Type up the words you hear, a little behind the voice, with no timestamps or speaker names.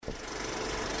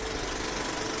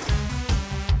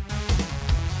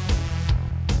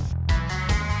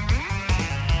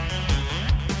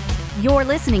You're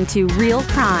listening to Real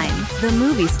Crime, the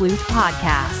Movie Sleuth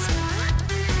podcast.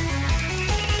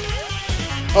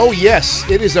 Oh, yes,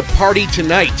 it is a party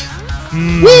tonight.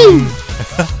 Woo!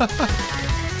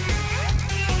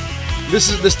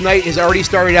 This night has already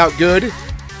started out good.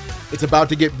 It's about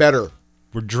to get better.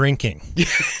 We're drinking.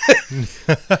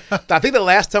 I think the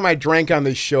last time I drank on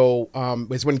this show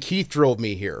was when Keith drove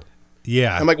me here.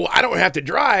 Yeah. I'm like, well, I don't have to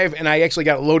drive, and I actually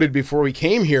got loaded before we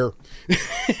came here.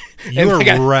 You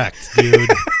were wrecked, dude.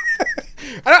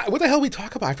 What the hell we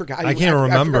talk about? I forgot. I can't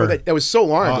remember. That was so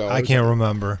long ago. I can't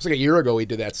remember. It's like a year ago we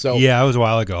did that. So yeah, it was a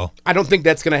while ago. I don't think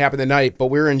that's going to happen tonight, but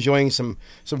we're enjoying some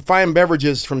fine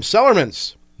beverages from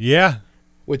Cellarman's. Yeah.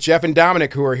 With Jeff and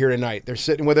Dominic, who are here tonight. They're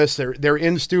sitting with us. They're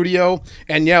in studio.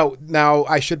 And now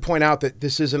I should point out that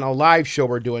this isn't a live show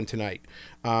we're doing tonight.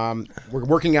 We're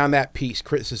working on that piece.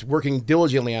 Chris is working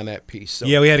diligently on that piece. So.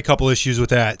 Yeah, we had a couple issues with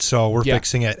that, so we're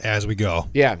fixing it as we go.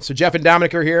 Yeah, so Jeff and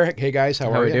Dominic are here. Hey, guys,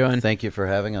 how are you? Doing? Thank you for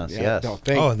having us. Yeah, yes.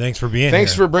 Thanks for being here.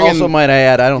 Thanks for bringing... Also, might I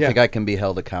add, I don't think I can be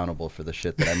held accountable for the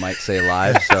shit that I might say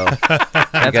live, so you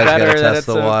guys got to test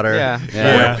the water.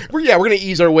 We're going to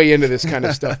ease our way into this kind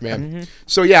of stuff, man.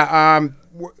 So,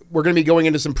 we're going to be going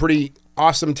into some pretty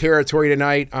awesome territory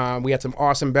tonight. We had some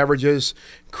awesome beverages.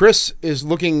 Chris is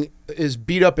looking as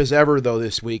beat up as ever, though,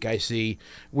 this week, I see.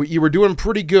 You were doing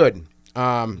pretty good.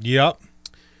 Yep.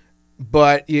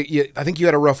 But I think you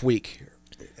had a rough week.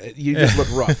 You just look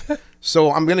rough.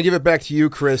 So I'm going to give it back to you,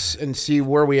 Chris, and see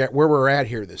where we're at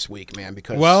here this week, man.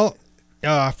 Because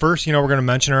first, we're going to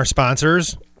mention our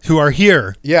sponsors who are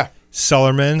here. Yeah.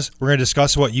 Cellarman's. We're going to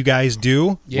discuss what you guys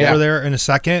do over there in a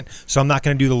second. So I'm not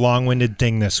going to do the long-winded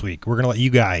thing this week. We're going to let you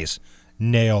guys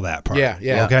nail that part.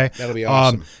 Yeah. Okay? That'll be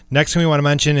awesome. Next thing we want to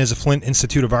mention is the Flint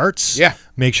Institute of Arts. Yeah.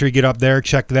 Make sure you get up there,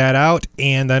 check that out.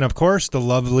 And then, of course, the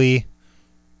lovely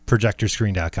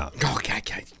projectorscreen.com. Oh, I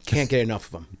can't get enough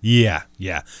of them. Yeah.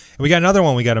 And we got another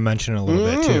one we got to mention in a little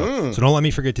bit, too. So don't let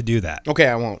me forget to do that. Okay,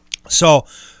 I won't. So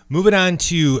moving on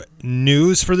to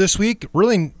news for this week.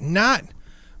 Really not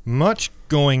much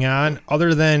going on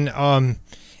other than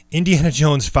Indiana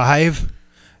Jones 5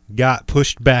 got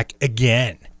pushed back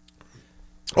again.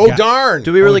 Darn.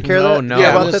 Do we really care that? No. Yeah,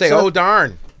 I was going to say,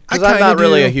 darn. Because I'm not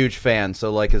really a huge fan.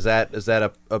 So, is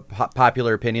that a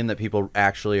popular opinion that people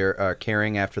actually are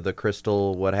carrying after the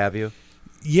Crystal, what have you?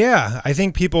 Yeah, I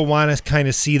think people want to kind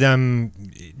of see them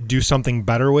do something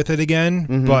better with it again.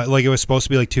 Mm-hmm. But it was supposed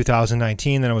to be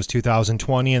 2019, then it was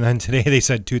 2020, and then today they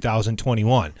said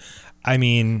 2021. I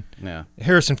mean,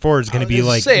 Harrison Ford is going to be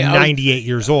 98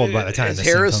 years old by the time this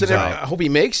Harrison thing comes out. I hope he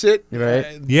makes it.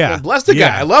 Right? Bless the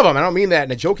guy. I love him. I don't mean that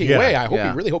in a joking way. I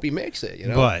really hope he makes it.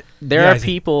 But there are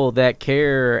people that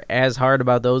care as hard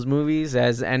about those movies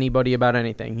as anybody about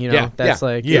anything. Does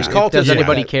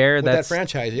anybody care? With that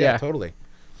franchise. Yeah, totally.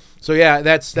 So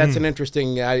that's an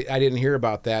interesting. I didn't hear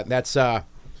about that. That's I'm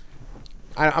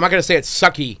not going to say it's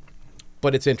sucky,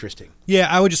 but it's interesting. Yeah,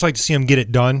 I would just like to see him get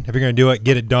it done. If you're going to do it,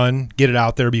 get it done. Get it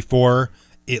out there before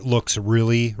it looks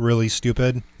really, really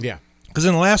stupid. Yeah. Because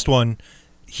in the last one,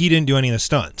 he didn't do any of the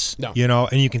stunts. No.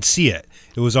 And you can see it.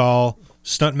 It was all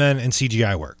stuntmen and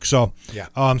CGI work. So,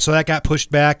 so that got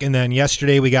pushed back. And then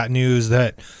yesterday we got news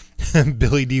that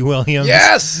Billy D. Williams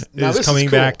is coming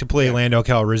back to play Lando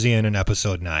Calrissian in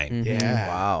Episode 9. Mm-hmm. Yeah.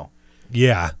 Wow.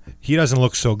 Yeah. He doesn't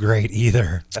look so great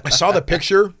either. I saw the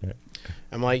picture.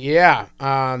 I'm like,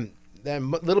 a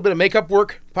little bit of makeup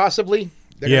work, possibly.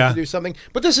 They're going to have to do something.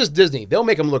 But this is Disney. They'll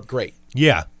make them look great.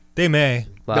 Yeah, they may.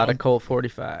 A lot of Colt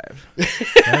 45.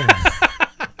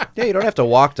 Yeah, you don't have to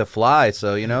walk to fly,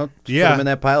 so, put them in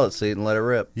that pilot seat and let it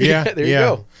rip. Yeah, there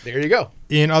you go.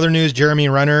 In other news, Jeremy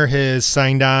Renner has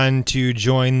signed on to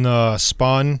join the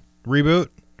Spawn reboot.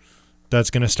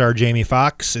 That's going to star Jamie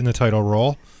Foxx in the title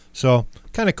role. So,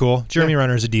 kind of cool. Jeremy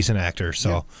Renner is a decent actor,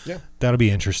 so that'll be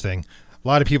interesting. A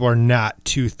lot of people are not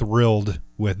too thrilled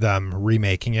with them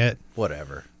remaking it.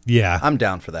 Whatever. Yeah. I'm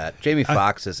down for that. Jamie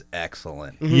Foxx is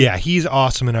excellent. Mm-hmm. Yeah, he's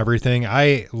awesome in everything.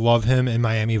 I love him in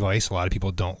Miami Vice. A lot of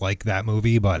people don't like that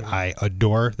movie, but I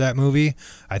adore that movie.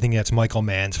 I think that's Michael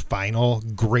Mann's final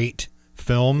great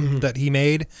film that he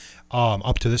made,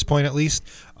 up to this point at least.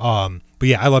 But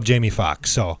yeah, I love Jamie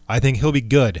Foxx, so I think he'll be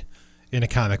good in a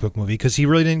comic book movie because he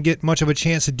really didn't get much of a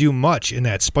chance to do much in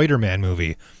that Spider-Man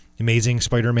movie. Amazing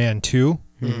Spider-Man 2.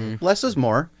 Mm-hmm. Less is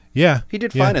more. Yeah. He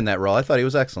did fine in that role. I thought he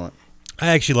was excellent. I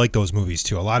actually like those movies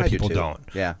too. A lot of people don't.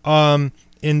 Yeah. And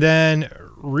then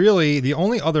really the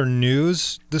only other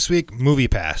news this week,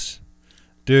 MoviePass.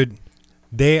 Dude,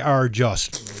 they are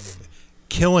just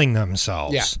killing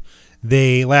themselves. Yeah.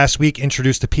 They last week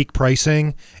introduced the peak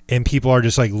pricing and people are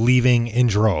just leaving in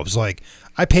droves.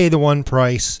 I pay the one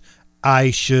price.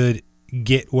 I should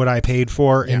get what I paid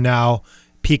for, and now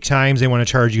peak times they want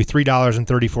to charge you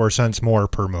 $3.34 more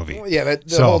per movie. Well, yeah,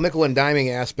 the whole nickel and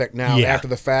diming aspect now after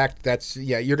the fact, that's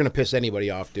you're going to piss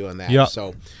anybody off doing that. Yep.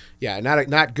 So yeah,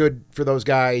 not good for those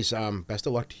guys. Best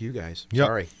of luck to you guys. Yep.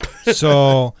 Sorry.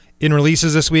 So in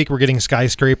releases this week, we're getting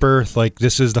Skyscraper. Like,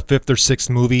 this is the 5th or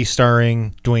 6th movie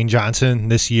starring Dwayne Johnson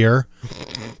this year,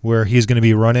 where he's going to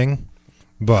be running.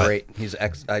 But great.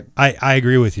 I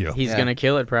agree with you. He's gonna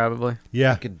kill it probably.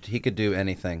 Yeah, he could do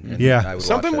anything. Yeah,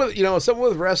 something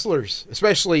with wrestlers,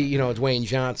 especially Dwayne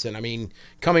Johnson. I mean,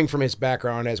 coming from his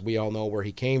background, as we all know where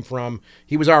he came from,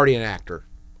 he was already an actor,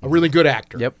 a really good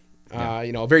actor. Yep.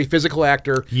 A very physical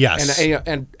actor. Yes.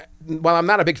 And while I'm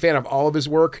not a big fan of all of his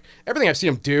work, everything I've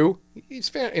seen him do, he's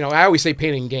fan. I always say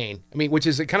Pain and Gain. I mean, which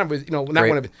is kind of not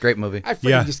one of great movie. I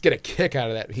freaking just get a kick out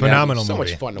of that. Phenomenal so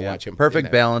movie. Much fun to watch him.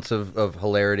 Perfect balance of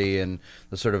hilarity and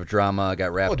the sort of drama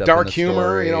got wrapped up. Dark in the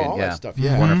humor, story all that stuff.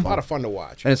 Yeah, wonderful. A lot of fun to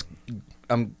watch. And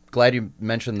I'm glad you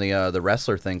mentioned the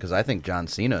wrestler thing, because I think John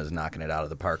Cena is knocking it out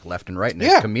of the park left and right in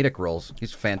his comedic roles.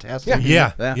 He's fantastic.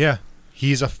 Yeah.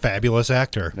 He's a fabulous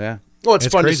actor. Yeah. Well, it's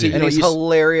fun crazy. to see. And he's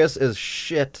hilarious as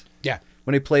shit. Yeah.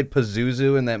 When he played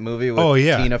Pazuzu in that movie with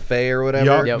Tina Fey or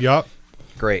whatever. Yup.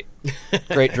 Great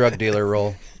drug dealer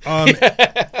role.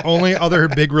 Only other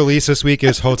big release this week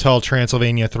is Hotel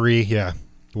Transylvania 3. Yeah,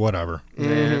 whatever.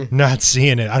 Not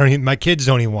seeing it. My kids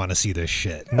don't even want to see this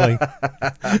shit. Like,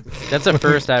 that's the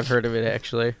first I've heard of it,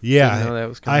 actually.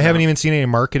 Yeah, I haven't even seen any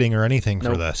marketing or anything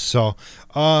for this. So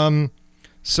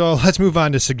let's move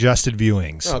on to suggested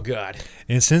viewings. Oh, God.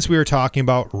 And since we were talking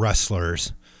about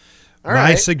wrestlers,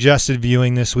 my suggested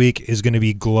viewing this week is going to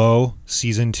be Glow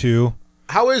Season 2.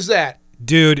 How is that?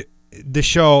 Dude, the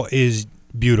show is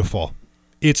beautiful.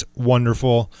 It's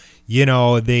wonderful.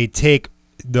 They take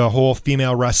the whole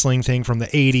female wrestling thing from the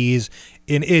 80s,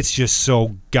 and it's just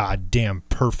so goddamn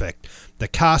perfect. The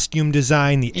costume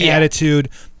design, the attitude,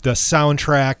 the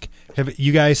soundtrack. Have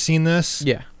you guys seen this?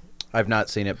 Yeah. I've not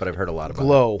seen it, but I've heard a lot about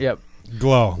Glow. it. Yep.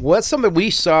 Glow. Well, that's something we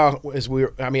saw as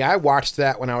I watched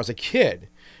that when I was a kid,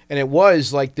 and it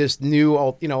was like this new,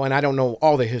 and I don't know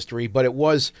all the history, but it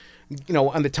was,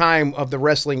 on the time of the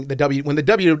wrestling,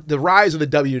 the rise of the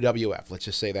WWF, let's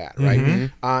just say that, right? Mm-hmm.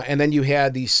 And then you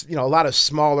had these, a lot of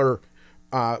smaller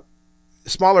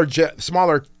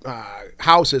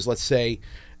houses, let's say,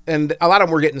 and a lot of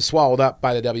them were getting swallowed up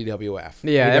by the WWF.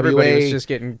 Yeah, NWA, everybody was just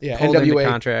getting pulled into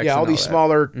contracts. Yeah, all these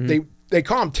smaller, Mm-hmm. they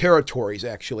call them territories,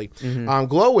 actually. Mm-hmm.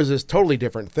 Glow was this totally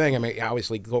different thing. I mean,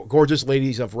 obviously, Gorgeous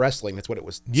Ladies of Wrestling, that's what it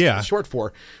was short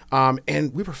for.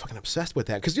 And we were fucking obsessed with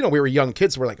that because, we were young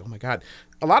kids. So we're like, oh, my God.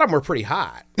 A lot of them were pretty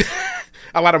hot.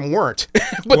 A lot of them weren't.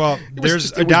 But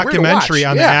there's a documentary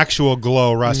on the actual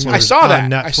Glow wrestlers. I saw that.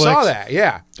 On Netflix. I saw that,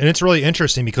 yeah. And it's really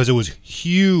interesting because it was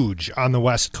huge on the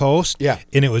West Coast. Yeah.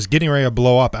 And it was getting ready to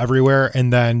blow up everywhere.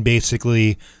 And then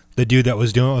basically the dude that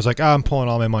was doing it was like, I'm pulling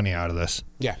all my money out of this.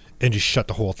 Yeah. And just shut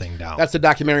the whole thing down. That's the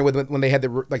documentary when they had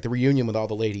the reunion with all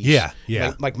the ladies. Yeah.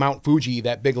 Like Mount Fuji,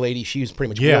 that big lady, she was pretty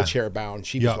much wheelchair bound.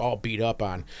 She was all beat up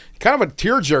on. Kind of a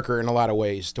tearjerker in a lot of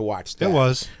ways to watch that. It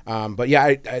was. But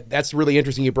yeah, that's really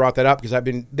interesting you brought that up because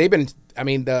the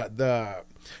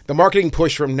marketing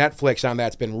push from Netflix on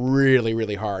that's been really,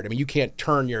 really hard. I mean, you can't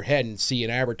turn your head and see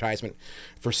an advertisement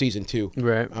for season 2.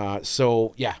 Right.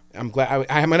 So yeah, I'm glad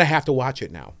I'm going to have to watch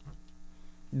it now.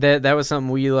 That was something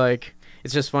we like.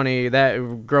 It's just funny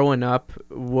that growing up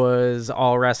was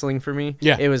all wrestling for me.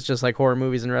 Yeah. It was just like horror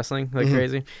movies and wrestling like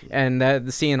crazy. And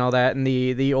that seeing all that and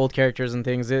the old characters and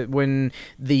things, when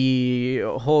the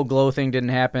whole Glow thing didn't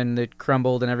happen, it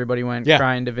crumbled and everybody went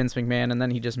crying to Vince McMahon, and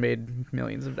then he just made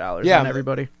millions of dollars on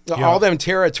everybody. All them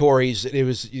territories, it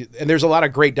was, and there's a lot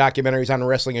of great documentaries on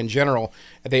wrestling in general.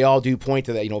 They all do point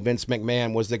to that. Vince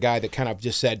McMahon was the guy that kind of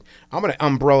just said, I'm going to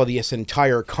umbrella this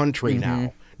entire country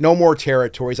now. No more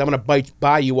territories. I'm going to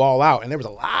buy you all out. And there was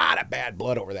a lot of bad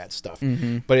blood over that stuff.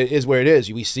 Mm-hmm. But it is what it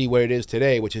is. We see what it is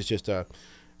today, which is just a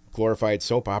glorified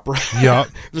soap opera. Yeah.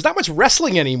 There's not much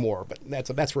wrestling anymore, but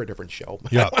that's for a different show.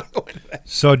 Yeah.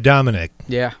 So, Dominic.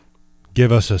 Yeah.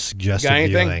 Give us a suggested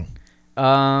viewing.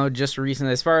 Just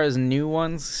recently, as far as new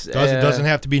ones. It doesn't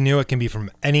have to be new. It can be from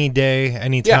any day,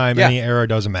 any time, any era.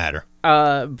 Doesn't matter.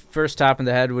 First top in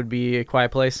the head would be A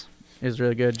Quiet Place. It was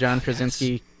really good. John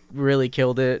Krasinski really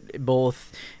killed it,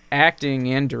 both acting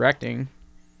and directing.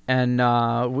 And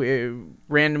we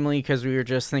randomly, because we were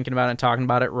just thinking about it and talking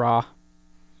about it, Raw.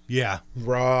 Yeah.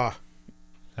 Raw.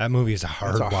 That movie is a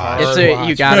hard It's a watch. hard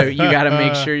You gotta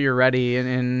make sure you're ready.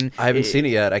 And I haven't seen it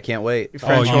yet. I can't wait.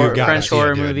 French you horror, gotta French see it,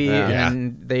 horror dude. movie, Yeah.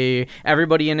 and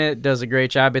everybody in it does a great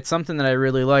job. It's something that I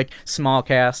really like. Small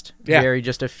cast, very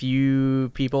just a few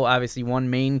people. Obviously, one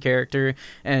main character,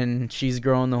 and she's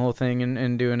growing the whole thing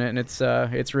and doing it, and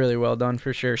it's really well done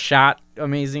for sure. Shot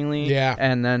amazingly,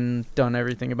 and then done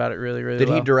everything about it really well. Did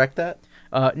he direct that?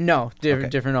 No,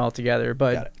 different altogether.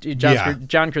 But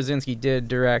John Krasinski did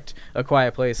direct A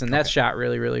Quiet Place, and that's shot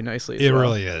really, really nicely. It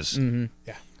really is. Mm-hmm.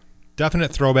 Yeah,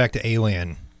 definite throwback to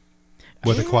Alien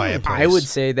with A Quiet Place. I would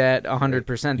say that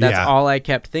 100%. That's all I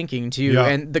kept thinking too. Yeah.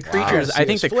 And the creatures, I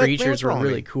think the creatures were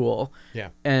really cool. Yeah,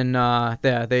 and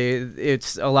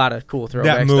it's a lot of cool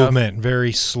throwback that stuff. movement,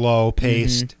 very slow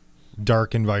paced,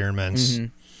 dark environments,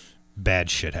 bad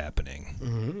shit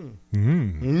happening.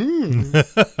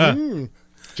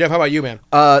 Jeff, how about you, man?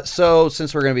 So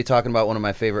since we're going to be talking about one of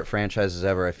my favorite franchises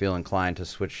ever, I feel inclined to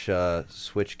switch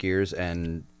gears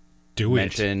and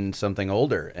mention something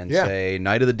older and say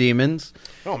Night of the Demons.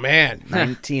 Oh man,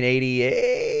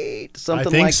 1988, something I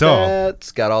think like so. that.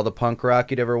 It's got all the punk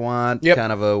rock you'd ever want. Yep.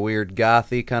 Kind of a weird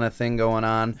gothy kind of thing going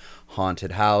on.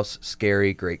 Haunted house,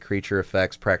 scary, great creature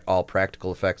effects, all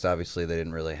practical effects. Obviously, they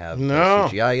didn't really have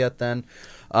CGI yet then.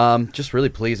 Just really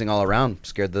pleasing all around.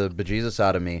 Scared the bejesus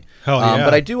out of me. Hell yeah.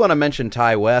 But I do want to mention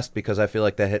Ty West because I feel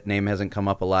like that name hasn't come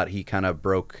up a lot. He kind of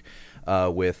broke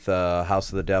with House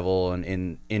of the Devil and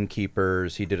in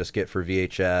Innkeepers. He did a skit for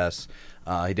VHS.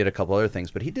 He did a couple other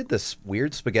things, but he did this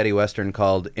weird spaghetti western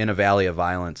called In a Valley of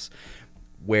Violence,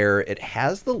 where it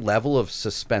has the level of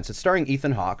suspense. It's starring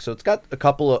Ethan Hawke, so it's got a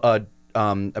couple of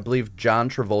I believe John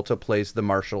Travolta plays the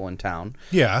marshal in town.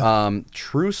 Yeah.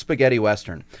 True spaghetti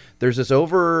western. There's this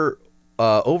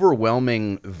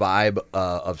overwhelming vibe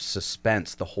of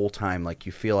suspense the whole time. Like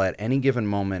you feel at any given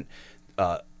moment,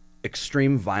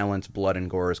 extreme violence, blood, and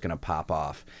gore is going to pop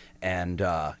off. And,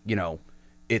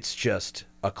 it's just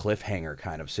a cliffhanger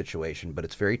kind of situation, but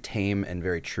it's very tame and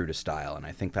very true to style. And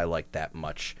I think I like that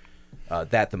much,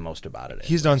 the most about it.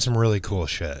 He's done some really cool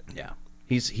shit. Yeah.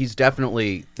 He's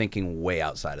definitely thinking way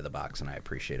outside of the box, and I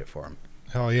appreciate it for him.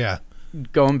 Hell yeah.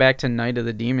 Going back to Night of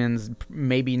the Demons,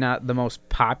 maybe not the most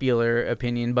popular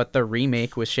opinion, but the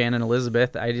remake with Shannon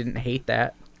Elizabeth, I didn't hate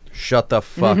that. Shut the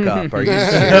fuck up. Are you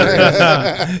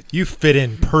serious? You fit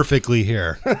in perfectly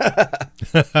here.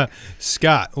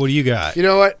 Scott, what do you got? You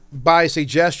know what? By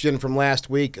suggestion from last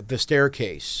week, The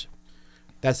Staircase.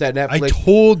 That's that Netflix. I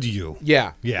told you.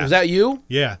 Yeah. Yeah. Was that you?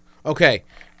 Yeah. Okay.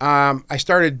 I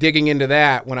started digging into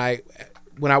that when I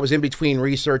was in between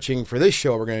researching for this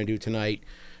show we're going to do tonight.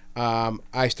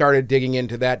 I started digging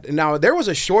into that. Now there was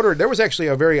actually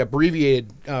a very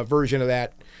abbreviated version of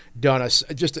that done,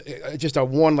 just a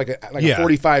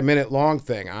 45-minute long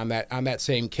thing on that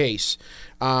same case.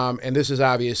 And this is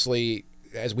obviously,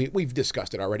 as we've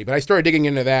discussed it already, but I started digging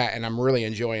into that and I'm really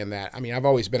enjoying that. I mean, I've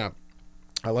always been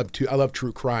I love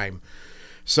true crime.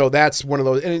 So that's one of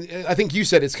those, and I think you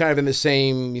said it's kind of in the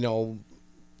same,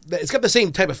 it's got the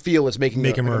same type of feel as Making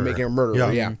a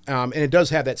Murderer. Yeah. And it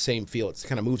does have that same feel. It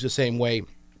kind of moves the same way.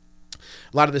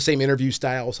 A lot of the same interview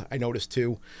styles I noticed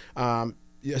too. So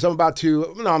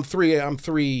I'm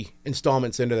three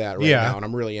installments into that right now, and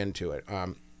I'm really into it.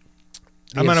 I'm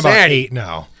on about 8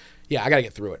 now. Yeah, I got to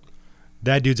get through it.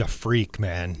 That dude's a freak,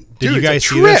 man. Did Dude, you guys it's a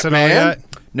see this trip, at all man. yet?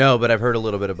 No, but I've heard a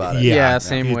little bit about it. Yeah,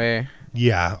 same way.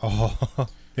 Yeah. Oh,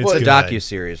 it's Well, a good.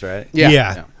 docuseries, right?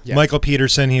 Yeah. Michael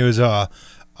Peterson, he was a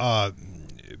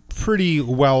pretty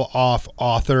well-off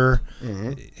author.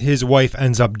 Mm-hmm. His wife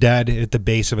ends up dead at the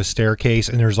base of a staircase,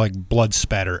 and there's like blood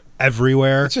spatter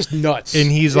everywhere. It's just nuts.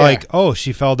 And he's like, "Oh,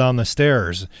 she fell down the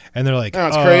stairs," and they're like, "Oh,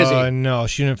 it's crazy." No,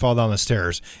 she didn't fall down the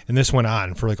stairs. And this went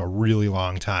on for like a really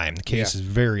long time. The case is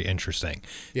very interesting.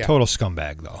 Yeah. Total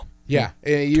scumbag, though. Yeah,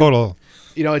 total.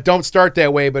 It don't start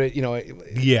that way, but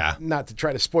not to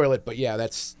try to spoil it, but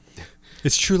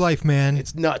it's true life, man.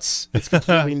 It's nuts. It's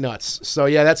completely nuts. So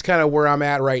yeah, that's kind of where I'm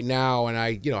at right now. And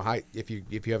if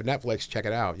you have Netflix, check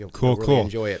it out. You'll really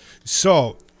enjoy it.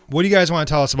 So, what do you guys want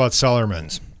to tell us about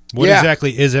Cellarman's? What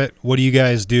exactly is it? What do you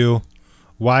guys do?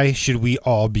 Why should we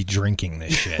all be drinking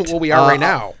this shit? Well, we are right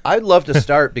now. I'd love to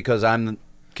start because I'm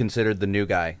considered the new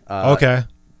guy. Okay.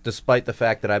 Despite the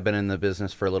fact that I've been in the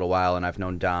business for a little while and I've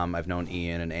known Dom, I've known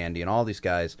Ian and Andy and all these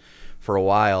guys for a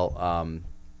while,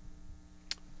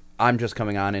 I'm just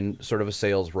coming on in sort of a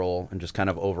sales role and just kind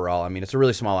of overall. I mean, it's a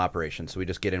really small operation, so we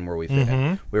just get in where we fit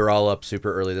in. We were all up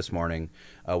super early this morning.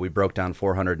 We broke down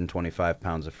 425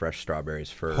 pounds of fresh strawberries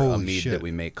for a mead that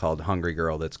we make called Hungry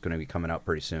Girl that's going to be coming out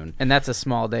pretty soon. And that's a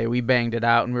small day. We banged it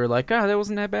out, and we were like, oh, that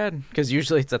wasn't that bad. Because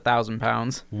usually it's 1,000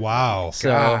 pounds. Wow.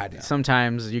 So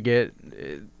sometimes you get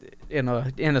in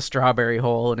a strawberry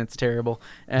hole, and it's terrible.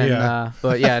 And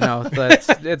but yeah, no,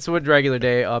 it's a regular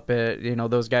day up at,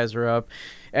 those guys were up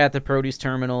at the produce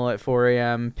terminal at 4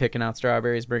 a.m. picking out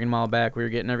strawberries, bringing them all back. We were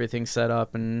getting everything set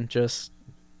up and just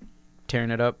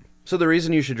tearing it up. So the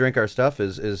reason you should drink our stuff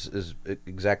is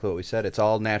exactly what we said. It's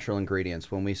all natural ingredients.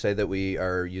 When we say that we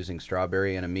are using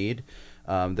strawberry in a mead,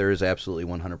 there is absolutely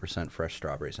 100% fresh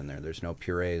strawberries in there. There's no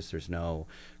purees, there's no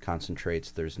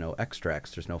concentrates, there's no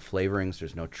extracts, there's no flavorings,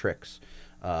 there's no tricks.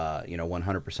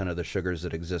 100% of the sugars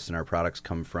that exist in our products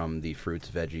come from the fruits,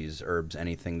 veggies, herbs,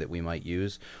 anything that we might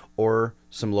use, or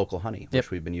some local honey,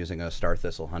 which we've been using a star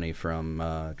thistle honey from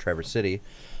Traverse City.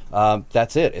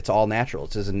 That's it. It's all natural.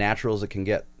 It's as natural as it can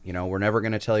get. We're never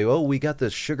going to tell you, oh, we got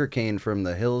this sugar cane from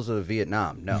the hills of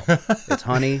Vietnam. No, it's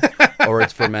honey or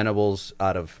it's fermentables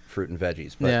out of fruit and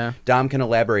veggies. But Dom can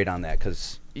elaborate on that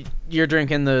because you're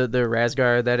drinking the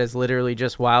Rasgar. That is literally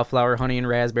just wildflower honey and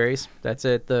raspberries. That's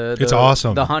it. It's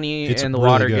awesome. The honey and the really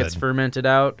water good. gets fermented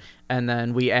out, and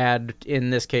then we add, in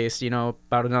this case,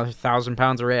 about another 1,000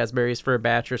 pounds of raspberries for a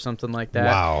batch or something like that.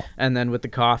 Wow. And then with the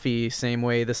coffee, same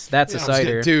way. That's a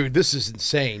cider. Dude, this is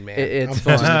insane, man. It's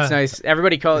fun. It's nice.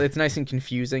 Everybody it's nice and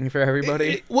confusing for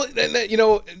everybody. Not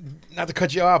to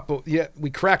cut you off, but we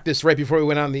cracked this right before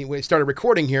we started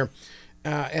recording here,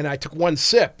 and I took one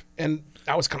sip, and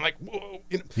I was kind of like, whoa.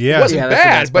 It wasn't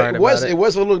bad, but it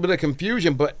was a little bit of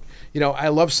confusion. But I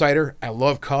love cider, I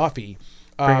love coffee,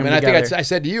 and I think I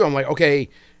said to you, I'm like, okay,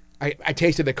 I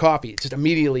tasted the coffee, it just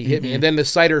immediately hit me, and then the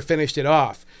cider finished it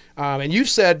off. And you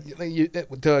said,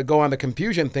 to go on the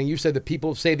confusion thing, you said that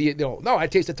people say no, I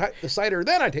taste the cider,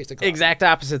 then I taste the coffee. Exact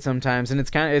opposite sometimes, and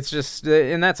it's just,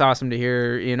 and that's awesome to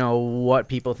hear, what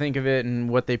people think of it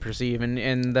and what they perceive,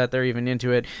 and that they're even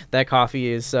into it. That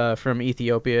coffee is from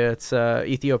Ethiopia. It's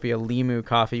Ethiopia Limu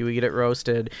coffee. We get it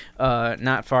roasted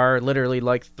not far, literally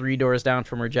like 3 doors down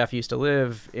from where Jeff used to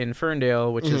live in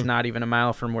Ferndale, which is not even a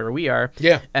mile from where we are.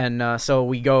 Yeah. And so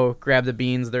we go grab the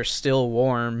beans. They're still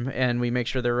warm, and we make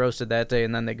sure they're roasted that day,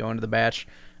 and then they go into the batch,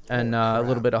 and a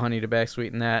little bit of honey to back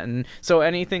sweeten that. And so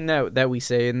anything that we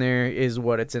say in there is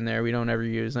what it's in there. We don't ever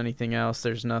use anything else.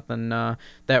 There's nothing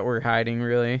that we're hiding,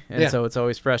 really. And so it's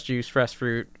always fresh juice, fresh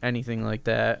fruit, anything like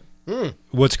that.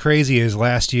 What's crazy is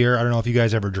last year, I don't know if you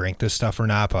guys ever drank this stuff or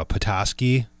not, but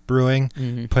Petoskey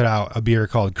Brewing put out a beer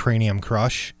called Cranium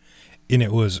Crush, and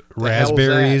it was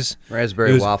raspberries.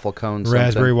 Raspberry waffle cone.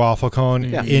 Raspberry waffle cone.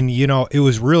 Yeah. And, it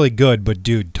was really good, but,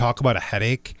 dude, talk about a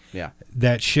headache. Yeah.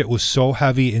 That shit was so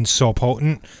heavy and so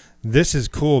potent. This is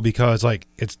cool because,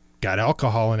 it's got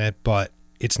alcohol in it, but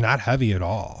it's not heavy at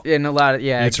all. And a lot of,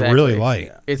 it's really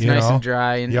light. It's nice and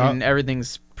dry, and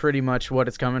everything's pretty much what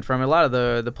it's coming from. A lot of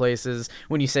the places,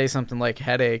 when you say something like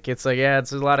headache, it's like,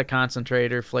 it's a lot of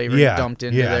concentrate or flavor dumped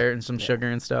into there and some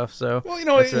sugar and stuff. So that's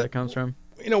where that comes from.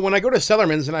 When I go to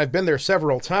Sellerman's, and I've been there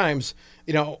several times,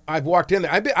 I've walked in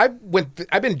there.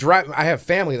 I've been driving. I have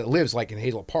family that lives in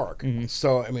Hazel Park,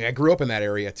 so I grew up in that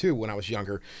area too when I was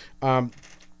younger,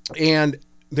 and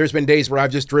there's been days where I've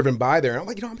just driven by there, and I'm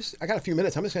like, I got a few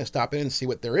minutes. I'm just going to stop in and see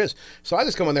what there is. So I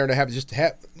just come in there to have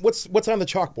what's on the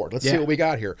chalkboard. Let's see what we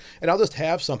got here, and I'll just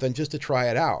have something just to try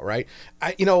it out, right?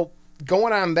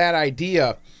 Going on that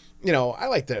idea, I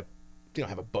like to.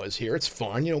 Have a buzz here. It's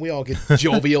fun. We all get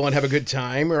jovial and have a good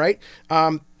time, right?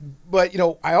 But,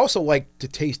 I also like to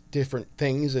taste different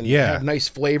things and have nice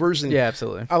flavors. And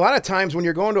absolutely. A lot of times when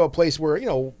you're going to a place where,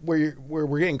 where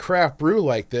we're getting craft brew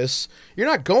like this, you're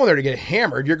not going there to get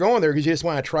hammered. You're going there because you just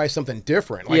want to try something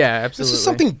different. Absolutely. This is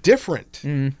something different.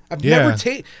 I've never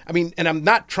tasted, and I'm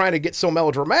not trying to get so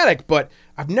melodramatic, but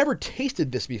I've never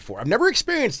tasted this before. I've never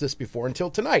experienced this before until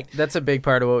tonight. That's a big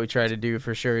part of what we try to do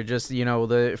for sure. Just,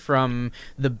 from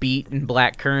the beet and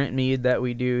black currant mead that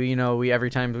we do, we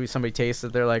every time somebody tastes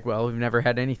it, they're like, well, we've never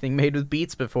had anything made with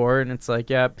beets before. And it's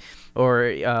like,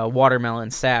 or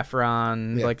watermelon,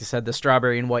 saffron, like I said, the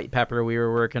strawberry and white pepper we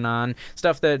were working on,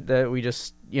 stuff that we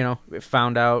just,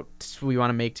 found out we want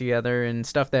to make together, and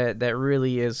stuff that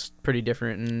really is pretty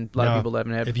different, and a lot of people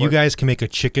haven't had before. If you guys can make a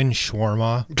chicken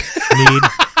shawarma mead,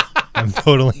 I'm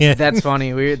totally in. That's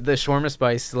funny. The shawarma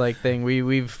spice thing.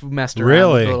 We've messed around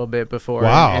Really? with a little bit before.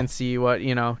 Wow. And see what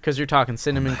because you're talking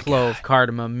cinnamon, clove,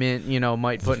 cardamom, mint.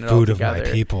 Might putting it all Food of together.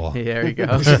 my people. Yeah, there you go.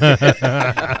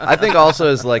 I think also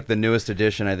as the newest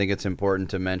addition, I think it's important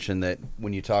to mention that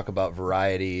when you talk about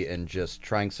variety and just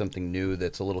trying something new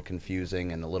that's a little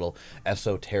confusing and a little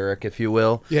esoteric, if you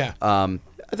will. Yeah.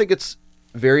 I think it's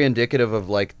very indicative of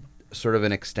sort of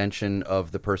an extension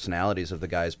of the personalities of the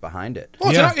guys behind it.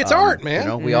 Well, it's art,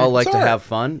 man. We all like It's to art. have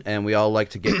fun, and we all like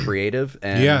to get creative.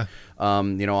 And,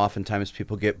 oftentimes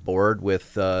people get bored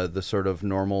with the sort of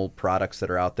normal products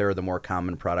that are out there, the more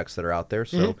common products that are out there.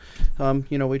 So,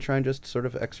 we try and just sort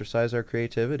of exercise our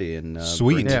creativity and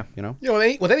Sweet.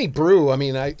 bring, with any brew, I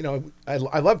mean, I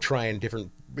love trying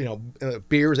different,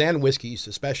 beers and whiskeys,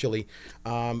 especially.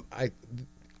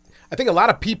 I think a lot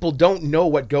of people don't know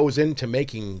what goes into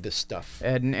making this stuff.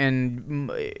 And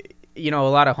a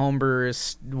lot of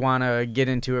homebrewers want to get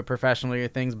into it professionally or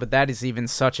things, but that is even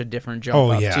such a different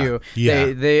jump up too. Yeah.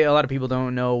 A lot of people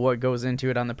don't know what goes into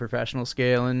it on the professional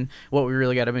scale and what we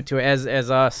really got into it.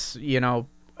 As us,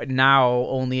 now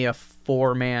only a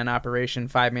 4-man operation,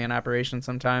 5-man operation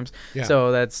sometimes. Yeah.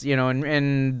 So that's,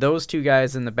 and those two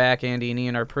guys in the back, Andy and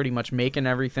Ian, are pretty much making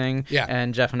everything. Yeah.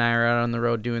 And Jeff and I are out on the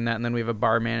road doing that. And then we have a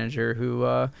bar manager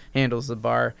who handles the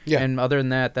bar. Yeah. And other than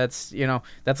that, that's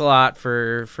a lot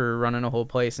for running a whole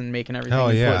place and making everything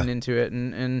and putting into it.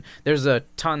 And there's a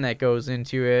ton that goes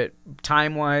into it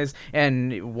time-wise.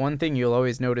 And one thing you'll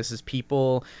always notice is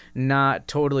people not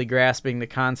totally grasping the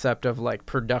concept of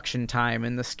production time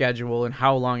and the schedule and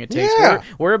how long it takes. Yeah.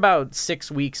 We're about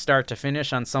 6 weeks start to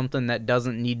finish on something that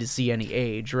doesn't need to see any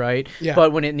age, right? Yeah.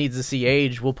 But when it needs to see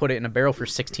age, we'll put it in a barrel for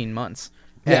 16 months.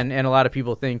 Yeah. And a lot of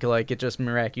people think it just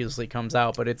miraculously comes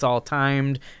out, but it's all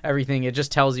timed, everything. It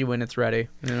just tells you when it's ready,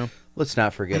 Let's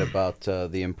not forget about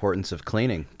the importance of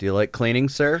cleaning. Do you like cleaning,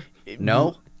 sir?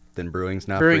 No? Then brewing's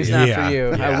not Brewing's for you. not Yeah. for you.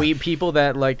 Yeah. We people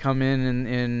that come in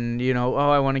and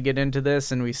I want to get into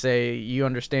this, and we say, you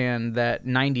understand that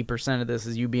 90% of this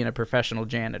is you being a professional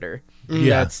janitor.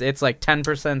 Yeah. It's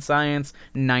 10% science,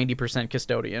 90%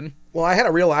 custodian. Well, I had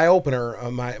a real eye opener.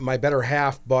 My better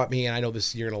half bought me, and I know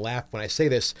you're gonna laugh when I say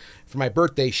this. For my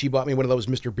birthday, she bought me one of those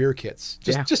Mr. Beer kits,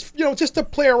 just to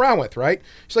play around with, right?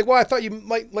 She's like, "Well, I thought you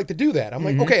might like to do that." I'm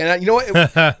like, "Okay," and you know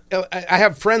what? I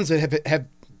have friends that have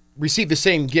received the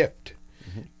same gift,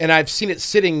 and I've seen it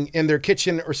sitting in their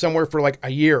kitchen or somewhere for a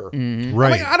year. Right. I'm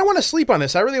like, I don't want to sleep on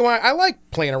this. I like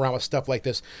playing around with stuff like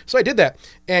this. So I did that.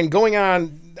 And going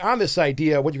on this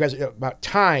idea, what you guys about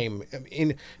time,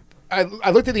 I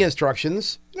looked at the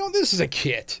instructions. This is a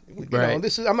kit. Right.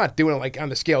 I'm not doing it on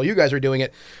the scale you guys are doing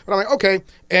it. But I'm like, okay.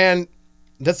 And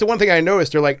that's the one thing I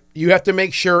noticed. They're like, you have to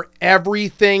make sure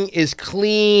everything is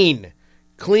clean.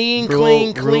 Clean.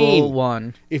 Rule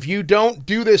 1. If you don't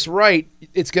do this right,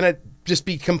 it's gonna just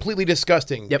be completely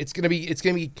disgusting. Yep. It's gonna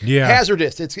be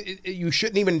hazardous. You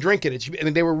shouldn't even drink it.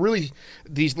 And they were really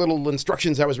these little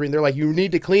instructions I was reading. They're like, you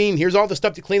need to clean. Here's all the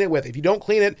stuff to clean it with. If you don't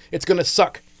clean it, it's gonna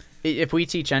suck. If we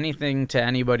teach anything to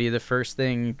anybody, the first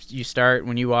thing you start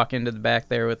when you walk into the back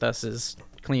there with us is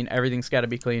clean. Everything's got to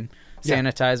be clean.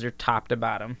 Sanitizer top to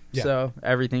bottom. Yeah. So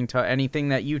everything, anything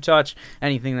that you touch,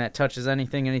 anything that touches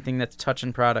anything that's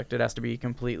touching product, it has to be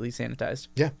completely sanitized.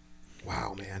 Yeah.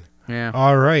 Wow, man. Yeah.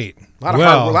 All right. A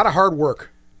lot of hard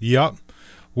work. Yep.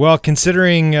 Well,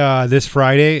 considering this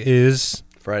Friday is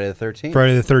Friday the 13th.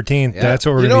 Friday the 13th, Yeah. that's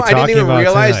what we're going to be I talking didn't even about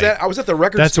realize tonight. that. I was at the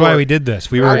record That's store. why we did this.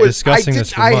 We were discussing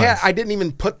this for months. I didn't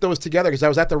even put those together because I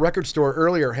was at the record store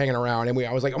earlier hanging around, and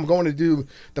I was like, I'm going to do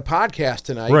the podcast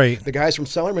tonight. Right. The guys from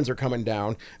Sellerman's are coming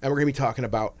down, and we're going to be talking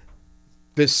about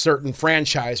this certain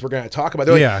franchise we're going to talk about.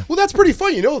 They're like, well, that's pretty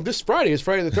fun. This Friday is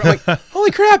Friday the 13th. I'm like, holy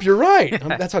crap, you're right.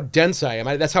 That's how dense I am.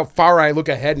 That's how far I look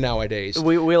ahead nowadays.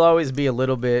 We'll always be a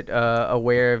little bit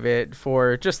aware of it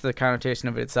for just the connotation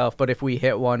of it itself. But if we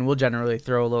hit one, we'll generally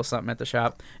throw a little something at the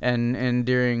shop. And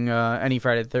during any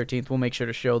Friday the 13th, we'll make sure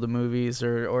to show the movies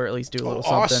or at least do a little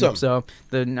something. Awesome. So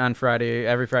on Friday,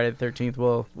 every Friday the 13th,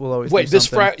 we'll always Wait, do this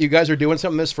something. Friday, you guys are doing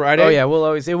something this Friday? Oh yeah, we'll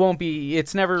always. It won't be.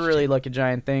 It's never really like a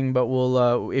giant thing, but we'll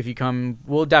if you come,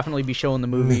 we'll definitely be showing the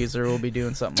movies or we'll be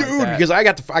doing something. Dude, like that. because I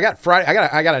got Friday.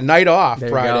 I got a night off There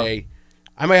you Friday.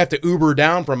 I might have to Uber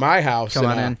down from my house. Come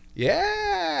and, on in.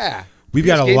 Yeah. We've You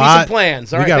got just a gave me lot. some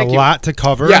plans. All we right, got a thank you. lot to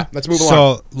cover. Yeah, let's move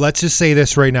along. So let's just say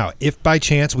this right now: if by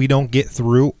chance we don't get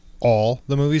through all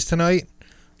the movies tonight,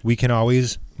 we can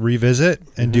always revisit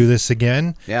and do this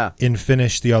again. Yeah. And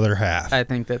finish the other half. I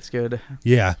think that's good.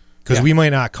 Yeah, because Yeah. we might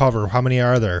not cover. How many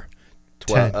are there?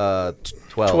 12.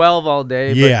 12 all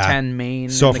day, Yeah. but 10 main.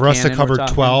 So in the for us to canon, we're cover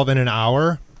talking. 12 in an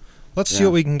hour, let's see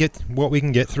what we can get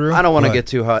through. I don't want to but- get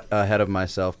too ahead of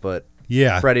myself, but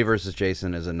Yeah. Freddy versus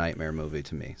Jason is a nightmare movie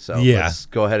to me. So Yeah. let's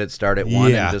go ahead and start at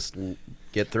 1 Yeah. and just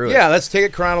get through it. Yeah, let's take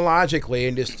it chronologically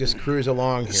and just cruise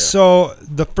along here. So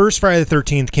the first Friday the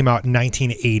 13th came out in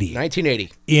 1980.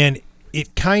 1980. And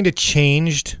it kind of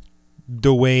changed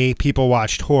the way people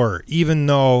watched horror, even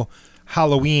though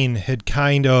Halloween had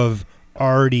kind of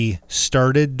already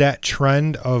started that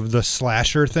trend of the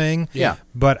slasher thing. Yeah.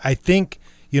 But I think,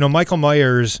 Michael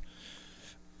Myers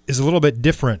is a little bit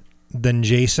different than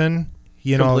Jason.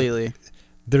 Completely.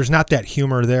 There's not that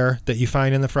humor there that you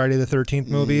find in the Friday the 13th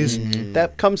movies.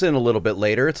 That comes in a little bit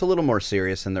later. It's a little more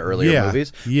serious in the earlier Yeah,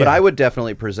 movies. yeah. But I would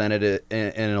definitely present it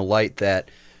in a light that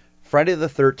Friday the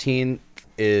 13th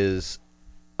is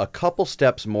a couple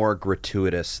steps more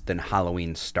gratuitous than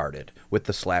Halloween started with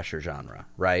the slasher genre,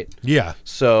 right? Yeah.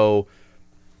 So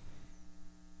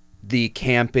the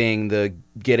camping, the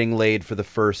getting laid for the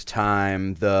first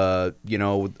time,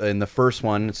 in the first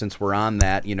one, since we're on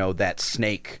that, that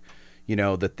snake,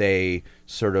 that they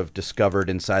sort of discovered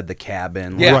inside the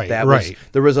cabin. Yeah. Right, right.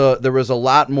 There was a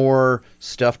lot more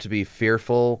stuff to be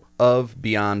fearful of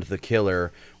beyond the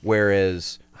killer,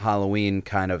 whereas Halloween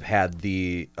kind of had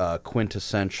the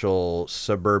quintessential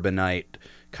suburbanite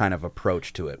kind of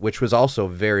approach to it, which was also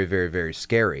very, very, very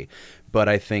scary. But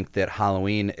I think that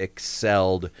Halloween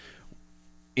excelled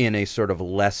in a sort of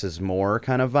less is more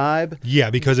kind of vibe. Yeah,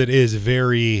 because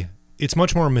it's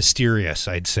much more mysterious,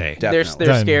 I'd say. Definitely.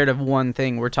 They're scared of one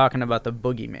thing. We're talking about the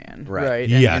boogeyman, Right. right?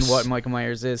 Yes. And what Michael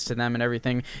Myers is to them and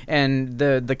everything. And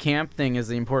the camp thing is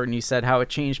the important. You said how it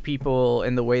changed people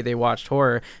in the way they watched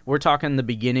horror. We're talking the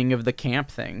beginning of the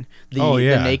camp thing. The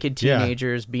naked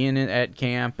teenagers being at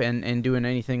camp and doing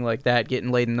anything like that, getting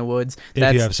laid in the woods.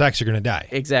 If you have sex, you're going to die.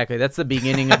 Exactly. That's the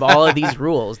beginning of all of these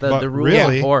rules. The rules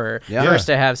really? of horror. Yeah. First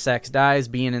to have sex dies,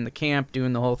 being in the camp,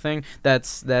 doing the whole thing.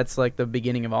 That's like the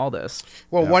beginning of all this.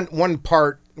 Well,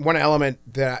 one element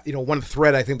that, one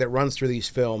thread I think that runs through these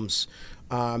films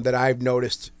that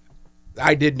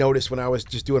I did notice when I was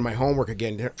just doing my homework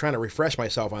again, trying to refresh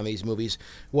myself on these movies,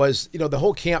 was, the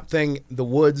whole camp thing, the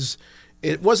woods.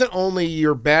 It wasn't only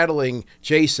you're battling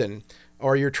Jason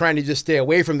or you're trying to just stay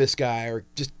away from this guy or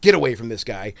just get away from this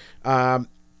guy.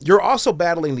 You're also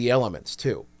battling the elements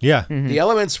too. Yeah. The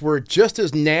elements were just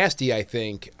as nasty, I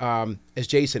think, as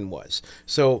Jason was.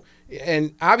 So,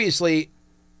 and obviously,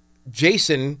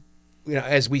 Jason,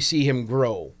 as we see him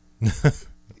grow,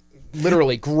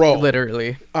 literally grow,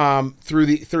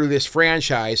 through this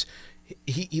franchise,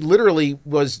 he literally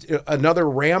was another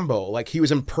Rambo. Like, he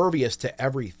was impervious to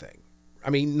everything. I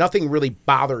mean, nothing really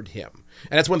bothered him.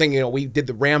 And that's one thing, we did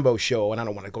the Rambo show, and I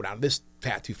don't want to go down this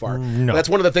path too far. No. But that's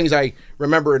one of the things I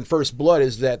remember in First Blood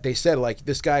is that they said, like,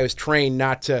 this guy was trained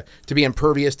not to be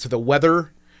impervious to the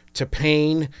weather, to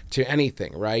pain, to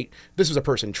anything, right? This was a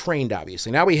person trained,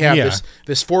 obviously. Now we have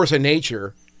this force of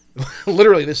nature,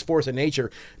 literally this force of nature,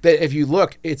 that if you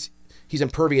look, he's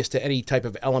impervious to any type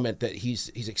of element that he's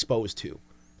exposed to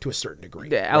a certain degree.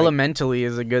 Yeah, right? Elementally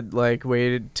is a good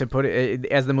way to put it.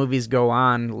 As the movies go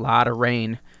on, a lot of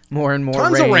rain. More and more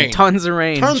Tons rain. of rain. Tons of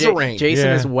rain. Tons of rain. Jason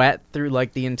Yeah. is wet through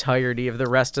the entirety of the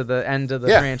rest of the end of the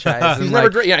franchise. He's and, never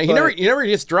dry. Yeah, he never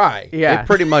gets dry. Yeah, It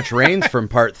pretty much rains from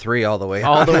part 3 all the way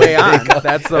all on. the way on.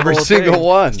 That's the Every whole single thing.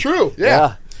 one. It's true.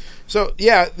 Yeah. So,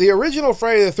 the original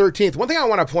Friday the 13th, one thing I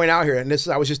want to point out here, and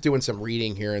I was just doing some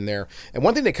reading here and there, and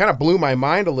one thing that kind of blew my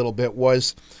mind a little bit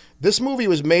was this movie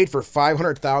was made for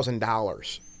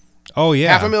 $500,000. Oh,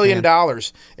 yeah.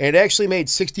 $500,000, and it actually made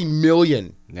 $60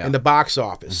 million in the box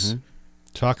office.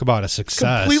 Talk about a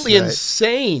success. Completely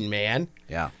insane, man.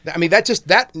 Yeah. I mean,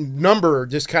 that number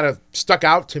just kind of stuck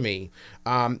out to me.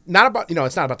 Not about,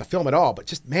 it's not about the film at all, but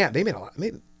just, man, they made a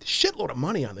shitload of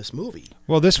money on this movie.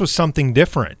 Well, this was something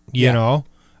different, you know?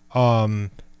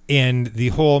 And the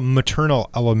whole maternal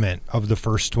element of the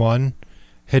first one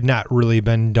had not really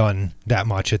been done that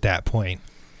much at that point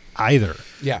either.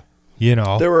 Yeah.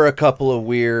 There were a couple of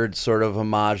weird sort of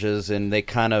homages, and they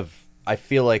kind of, I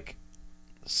feel like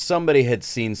somebody had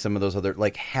seen some of those other,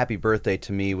 like Happy Birthday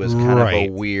to me was kind of a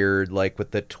weird, like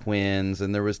with the twins,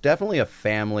 and there was definitely a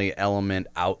family element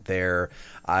out there.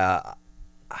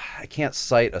 I can't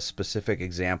cite a specific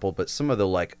example, but some of the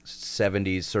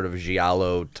 70s sort of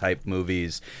giallo type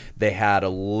movies, they had a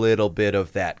little bit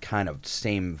of that kind of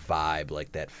same vibe,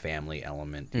 like that family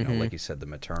element, like you said, the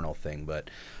maternal thing. But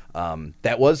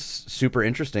that was super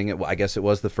interesting. I guess it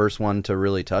was the first one to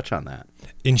really touch on that.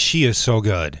 And she is so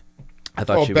good. I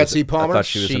thought she Betsy was, Palmer? I thought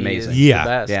she was amazing. Yeah. The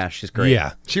best. Yeah, she's great.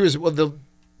 Yeah. She was, the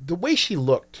way she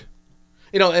looked,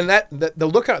 You know, and the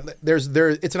look on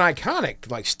it's an iconic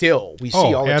like still we see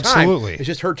all the absolutely. time. It's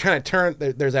just her kind of turn.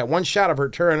 There's that one shot of her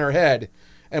turning her head,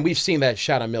 and we've seen that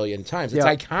shot a million times. It's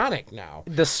iconic now.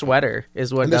 The sweater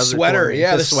is what and the does sweater. it for me.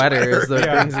 Yeah, the sweater is the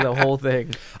brings the whole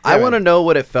thing. I want to know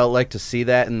what it felt like to see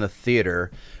that in the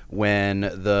theater when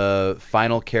the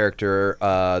final character,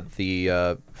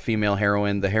 the female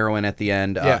heroine, the heroine at the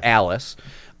end, Alice,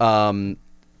 and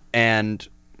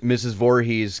Mrs.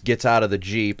 Voorhees gets out of the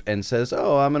Jeep and says,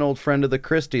 "Oh, I'm an old friend of the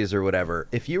Christies," or whatever.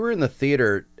 If you were in the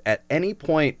theater at any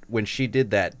point when she did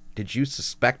that, did you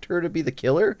suspect her to be the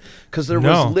killer? Because there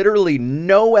was literally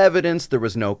no evidence. There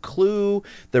was no clue.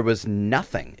 There was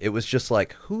nothing. It was just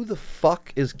like, who the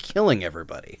fuck is killing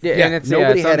everybody? Yeah, and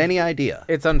nobody had any idea.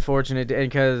 It's unfortunate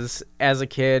because as a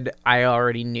kid, I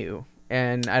already knew.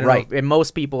 And I don't know. And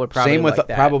most people are probably same with like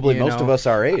that, probably most of us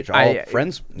our age. All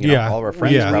friends, all of our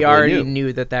friends. We already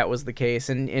knew that was the case,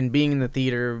 and being in the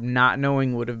theater, not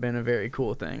knowing would have been a very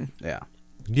cool thing.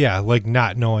 Yeah, like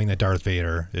not knowing that Darth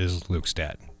Vader is Luke's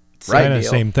dad.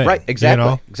 Same thing. Right.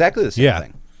 Exactly. Exactly the same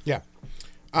thing. Yeah.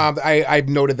 I've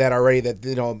noted that already.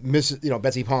 That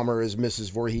Betsy Palmer is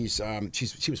Mrs. Voorhees.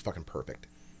 She was fucking perfect.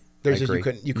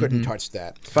 You couldn't touch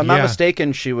that. If I'm not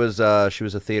mistaken, she was a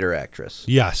theater actress.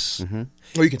 Yes. Mm-hmm.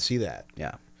 Well, you can see that.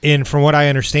 Yeah. And from what I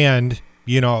understand,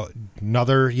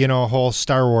 another whole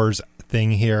Star Wars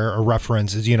thing here, a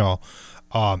reference is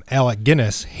Alec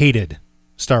Guinness hated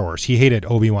Star Wars. He hated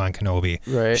Obi-Wan Kenobi.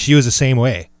 Right. She was the same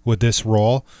way with this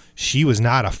role. She was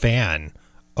not a fan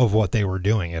of what they were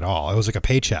doing at all. It was like a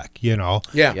paycheck, Yeah.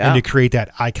 And to create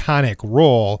that iconic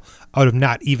role out of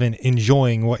not even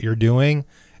enjoying what you're doing,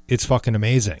 it's fucking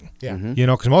amazing. Yeah. Mm-hmm.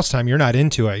 Because most of the time you're not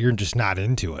into it. You're just not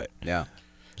into it. Yeah.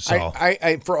 So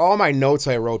I for all my notes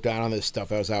I wrote down on this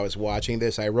stuff as I was watching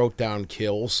this, I wrote down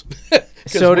kills.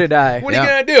 So did I. What are you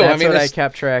gonna do? That's what I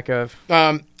kept track of.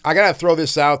 I gotta throw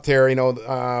this out there.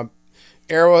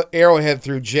 Arrowhead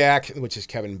through Jack, which is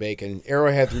Kevin Bacon.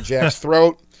 Arrowhead through Jack's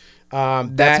throat.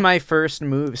 That's my first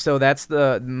move. So that's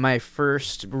my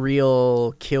first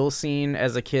real kill scene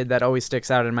as a kid that always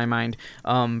sticks out in my mind.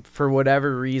 For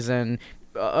whatever reason,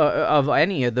 of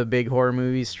any of the big horror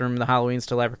movies, from the Halloweens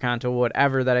to Leprechaun to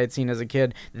whatever that I'd seen as a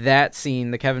kid, that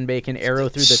scene, the Kevin Bacon arrow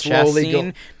through the chest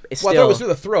scene, I thought it was through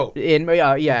the throat.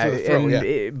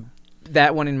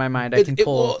 That one in my mind, I can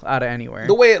pull out of anywhere.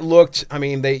 The way it looked, I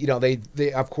mean,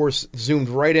 they of course zoomed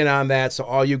right in on that, so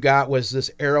all you got was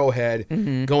this arrowhead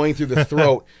going through the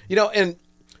throat.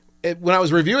 When I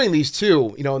was reviewing these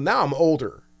two, now I'm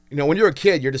older. When you're a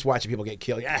kid, you're just watching people get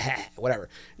killed, whatever.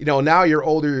 Now you're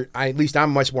older. At least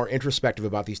I'm much more introspective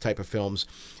about these type of films,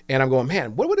 and I'm going,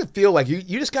 man, what would it feel like? You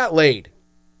just got laid.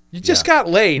 You just got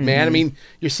laid, man. I mean,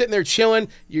 you're sitting there chilling.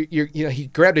 He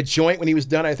grabbed a joint when he was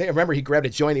done. I remember he grabbed a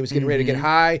joint. He was getting ready to get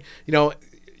high. You're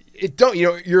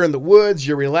in the woods.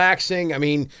 You're relaxing. I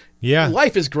mean,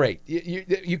 life is great.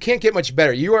 You can't get much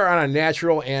better. You are on a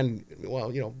natural and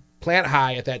plant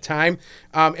high at that time,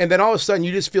 and then all of a sudden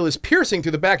you just feel this piercing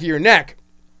through the back of your neck,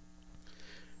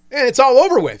 and it's all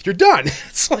over with. You're done.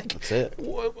 It's like, that's it.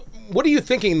 What are you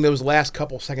thinking those last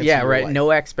couple seconds? Yeah, of your life?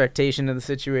 No expectation of the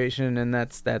situation, and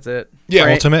that's it. Yeah,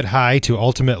 ultimate high to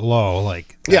ultimate low,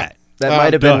 like that. Yeah. That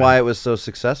might have been why it was so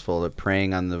successful,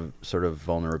 preying on the sort of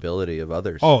vulnerability of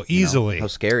others. Oh, easily. How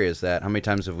scary is that? How many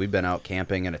times have we been out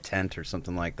camping in a tent or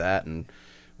something like that and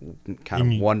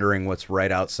kind of wondering what's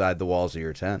right outside the walls of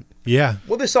your tent? Yeah.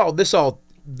 Well,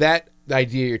 that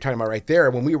idea you're talking about right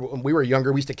there. When we were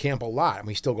younger, we used to camp a lot, and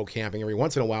we still go camping every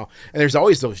once in a while. And there's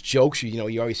always those jokes.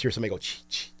 You always hear somebody go, chee,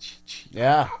 chee, chee, chee.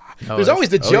 Yeah. There's always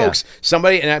the jokes.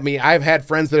 Somebody, and I mean, I've had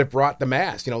friends that have brought the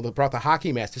mask. They brought the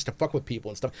hockey mask just to fuck with people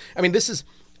and stuff. I mean, this is,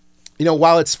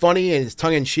 while it's funny and it's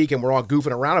tongue in cheek, and we're all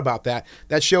goofing around about that,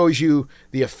 that shows you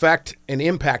the effect and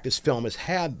impact this film has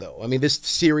had, though. I mean, this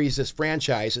series, this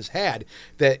franchise has had,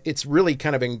 that it's really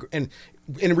kind of and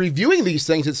in reviewing these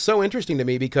things, it's so interesting to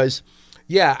me because,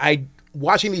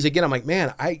 watching these again, I'm like,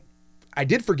 man, I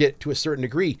did forget to a certain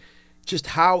degree just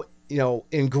how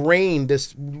ingrained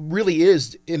this really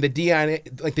is in the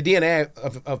DNA, like the DNA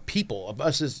of people, of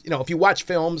us as, if you watch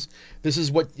films, this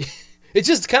is what, it's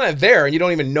just kind of there and you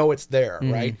don't even know it's there,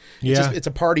 right? Yeah. It's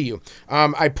a part of you.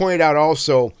 I pointed out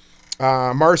also,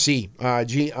 Marcy,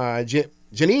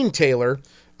 Janine Taylor,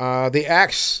 the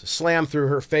axe slammed through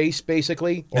her face,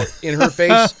 basically, or in her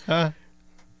face.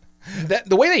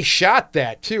 The way they shot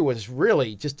that too was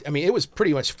really just, I mean, it was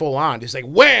pretty much full on, just like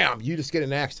wham, you just get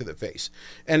an axe to the face.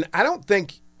 And I don't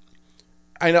think,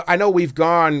 I know we've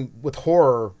gone with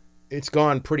horror, it's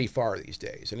gone pretty far these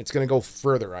days, and it's going to go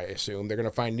further. I assume they're going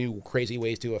to find new crazy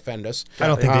ways to offend us. I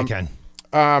don't think they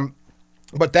can.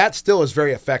 But that still is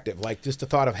very effective. Like, just the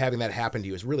thought of having that happen to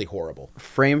you is really horrible.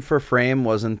 Frame for frame,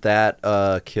 wasn't that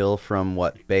a kill from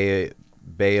what, Bay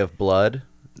of Blood?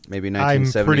 Maybe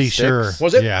 1976? I'm pretty sure.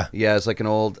 Was it? Yeah. Yeah, it's like an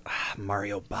old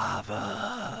Mario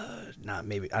Bava.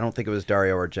 I don't think it was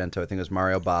Dario Argento. I think it was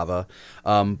Mario Bava.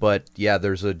 But yeah,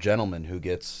 there's a gentleman who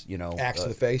gets, axe in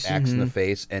the face. Axe in the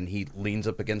face, and he leans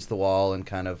up against the wall and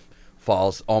kind of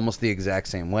falls almost the exact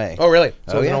same way. Oh, really?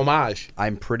 So it's yeah. an homage.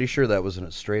 I'm pretty sure that was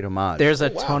a straight homage. There's a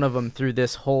ton of them through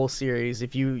this whole series.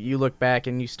 If you look back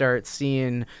and you start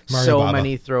seeing Mario Bava.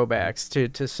 many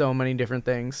throwbacks to so many different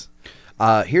things.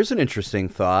 Here's an interesting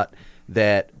thought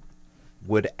that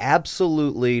would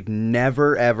absolutely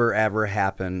never, ever, ever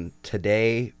happen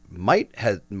today. Might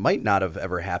not have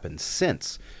ever happened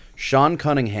since. Sean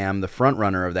Cunningham, the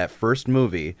frontrunner of that first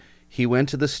movie, he went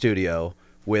to the studio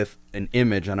with an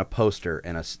image on a poster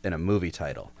and a movie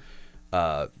title.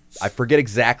 I forget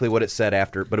exactly what it said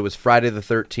after, but it was Friday the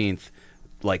 13th,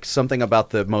 like something about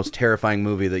the most terrifying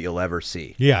movie that you'll ever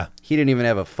see. Yeah. He didn't even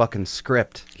have a fucking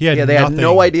script. He had they had nothing.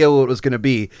 no idea what it was going to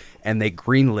be, and they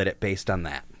greenlit it based on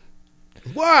that.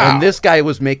 Wow. And this guy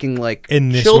was making like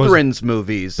And this children's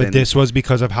movies. But and this was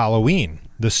because of Halloween.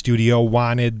 The studio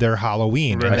wanted their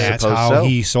Halloween, Right. and I that's suppose how so.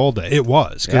 he sold it. It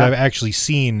was, because Yeah. I've actually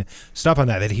seen stuff on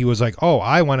that he was like, oh,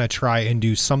 I want to try and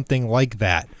do something like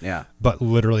that. Yeah. But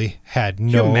literally had Can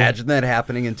no... you imagine that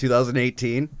happening in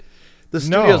 2018? The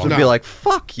studios would be No. like,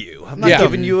 "Fuck you! I'm not Yeah.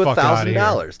 giving you Fuck outta here.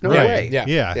 $1,000. No Right. way." Yeah.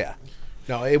 Yeah.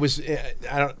 No, it was.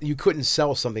 You couldn't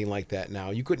sell something like that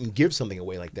now. You couldn't give something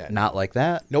away like that. Not like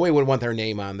that. Nobody would want their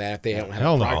name on that if they don't have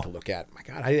Hell a no. product to look at. My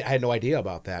God, I had no idea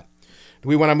about that. Do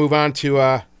we want to move on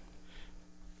to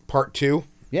part 2?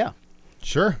 Yeah.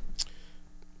 Sure.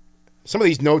 Some of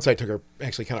these notes I took are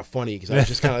actually kind of funny because I was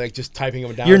just kind of like just typing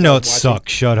them down. Your as I was notes watching. suck.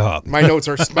 Shut up. My notes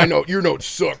are Your notes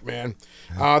suck, man.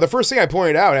 The first thing I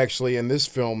pointed out actually in this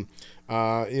film,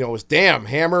 was damn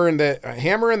hammer in the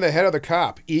head of the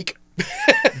cop. Eek.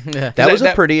 That was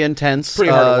a pretty intense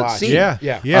pretty hard to watch. scene. Yeah.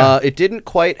 Yeah. Yeah. It didn't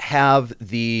quite have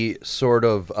the sort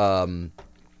of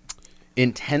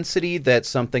intensity that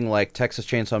something like Texas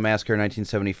Chainsaw Massacre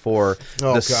 1974,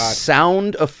 Oh, the God.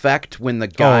 sound effect when the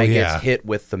guy yeah. gets hit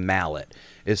with the mallet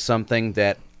is something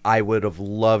that I would have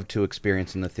loved to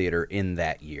experience in the theater in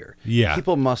that year. Yeah.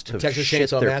 People must have Texas shit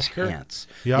Chainsaw their Massacre? pants.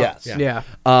 Yeah. Yes. Yeah.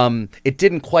 It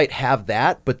didn't quite have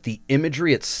that, but the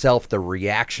imagery itself, the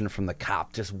reaction from the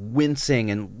cop just wincing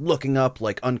and looking up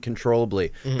like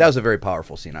uncontrollably, that was a very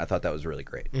powerful scene. I thought that was really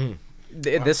great.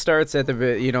 This starts at to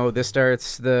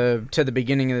the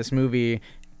beginning of this movie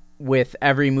with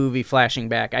every movie flashing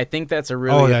back. I think that's a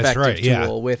really that's effective right, yeah.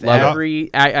 tool with Love it.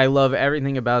 I love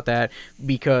everything about that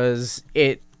because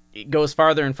it goes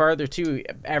farther and farther too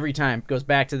every time. It goes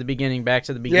back to the beginning,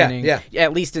 yeah.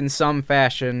 at least in some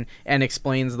fashion, and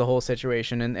explains the whole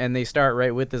situation. And they start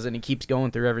right with this, and it keeps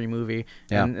going through every movie.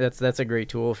 Yeah. And that's a great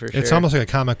tool for sure. It's almost like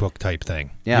a comic book type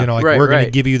thing. Yeah. Like Right, we're going to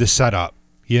right. give you the setup,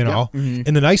 And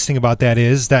the nice thing about that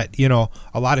is that,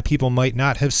 a lot of people might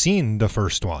not have seen the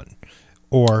first one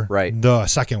or Right. the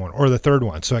second one or the third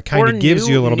one. So it kind Or of gives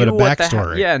you a little bit of knew what the hell-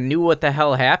 backstory. knew what the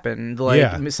hell happened. Like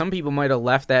Yeah. some people might have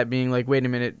left that being like, wait a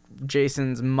minute,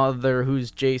 Jason's mother,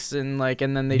 who's Jason? Like,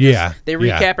 and then they Yeah, they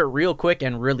yeah. recap it real quick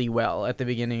and really well at the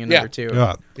beginning of Yeah. number 2.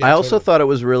 Yeah. I also thought it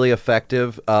was really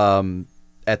effective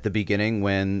at the beginning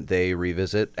when they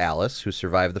revisit Alice, who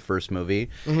survived the first movie,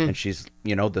 and she's,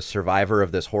 the survivor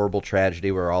of this horrible tragedy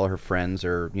where all her friends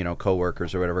or,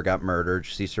 coworkers or whatever got murdered.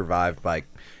 She survived by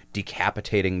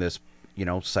decapitating this,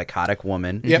 psychotic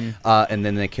woman. Yep. And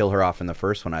then they kill her off in the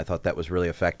first one. I thought that was really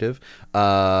effective.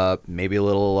 Maybe a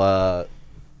little...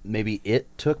 Maybe it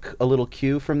took a little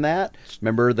cue from that.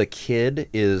 Remember, the kid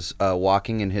is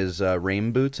walking in his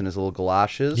rain boots and his little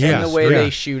galoshes. Yeah. And the way yeah. they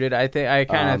shoot it, I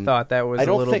kind of thought that was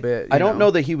a little bit. I don't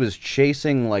know that he was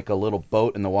chasing like a little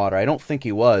boat in the water. I don't think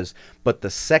he was. But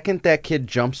the second that kid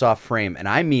jumps off frame, and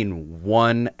I mean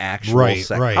one actual Right,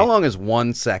 second. right. How long is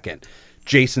 1 second?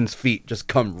 Jason's feet just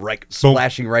come right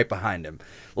splashing right behind him.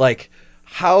 Like,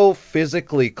 how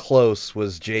physically close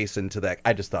was Jason to that?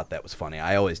 I just thought that was funny.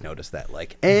 I always noticed that.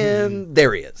 Like, and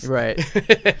there he is. Right.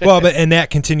 Well, and that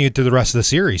continued through the rest of the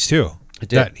series too. It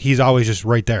did. That he's always just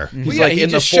right there. He's yeah, like he in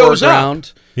the just shows up.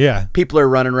 foreground. Yeah. People are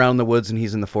running around the woods, and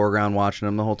he's in the foreground watching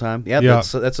them the whole time. Yeah, Yeah.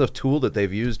 that's a tool that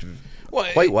they've used Well,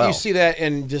 quite well. You see that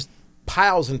in just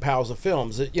piles and piles of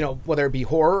films, whether it be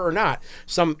horror or not,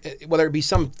 whether it be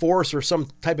some force or some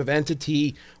type of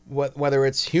entity, whether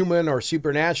it's human or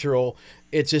supernatural,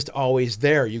 it's just always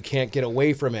there. You can't get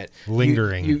away from it.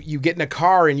 Lingering. You get in a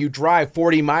car and you drive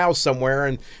 40 miles somewhere,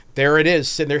 and there it is,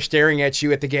 sitting there staring at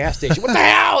you at the gas station. What the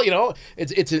hell?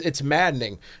 It's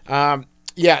maddening.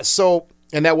 So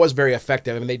And that was very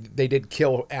effective. I mean, they did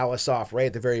kill Alice off right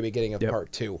at the very beginning of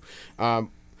part 2,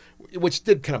 which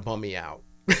did kind of bum me out.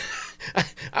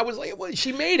 I was like, well,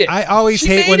 she made it. I always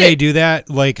hate when they do that,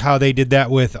 like how they did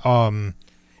that with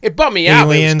it bummed me out.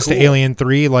 Aliens to Alien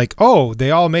 3. Like, oh,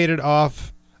 they all made it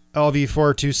off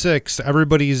LV-426.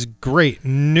 Everybody's great.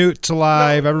 Newt's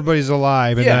alive. Everybody's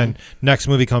alive. And then next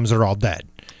movie comes, they're all dead.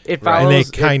 It follows, and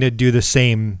they kind of do the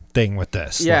same thing with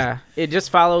this. Yeah, it just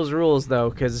follows rules, though,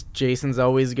 because Jason's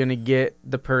always going to get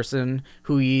the person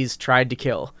who he's tried to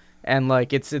kill. And,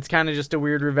 like, it's kind of just a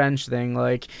weird revenge thing.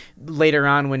 Like, later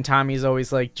on when Tommy's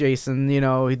always like, Jason, you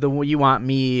know, you want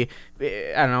me.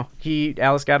 I don't know.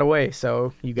 Alice got away,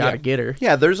 so you got to get her.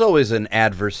 Yeah, there's always an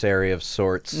adversary of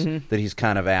sorts that he's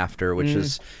kind of after, which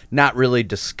is not really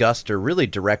discussed or really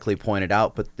directly pointed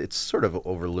out, but it's sort of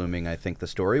overlooming, I think, the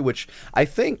story, which I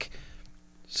think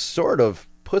sort of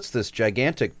puts this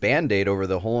gigantic Band-Aid over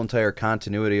the whole entire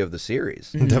continuity of the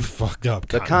series. The fucked up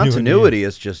The continuity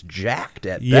is just jacked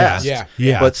at best.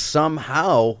 Yeah. But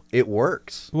somehow it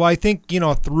works. Well, I think,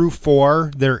 through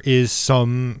 4, there is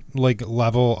some, like,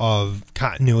 level of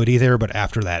continuity there, but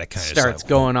after that, it kind of starts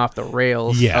going off the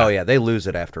rails. Yeah. Oh, yeah, they lose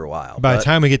it after a while. By the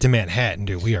time we get to Manhattan,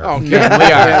 dude, we are... Oh, God, we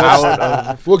are out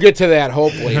of... We'll get to that,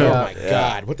 hopefully. Oh, my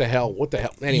God. What the hell?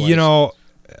 Anyways.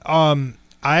 I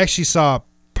actually saw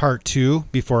part 2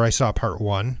 before I saw part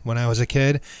 1 when I was a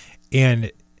kid,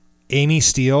 and Amy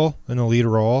Steele in the lead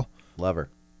role. Love her.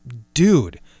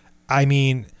 Dude, I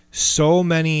mean, so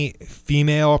many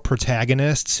female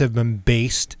protagonists have been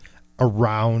based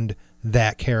around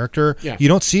that character. Yeah. You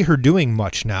don't see her doing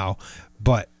much now,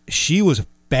 but she was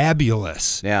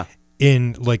fabulous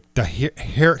in, like, the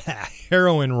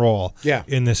heroine role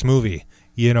in this movie.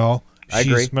 I She's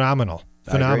agree. phenomenal.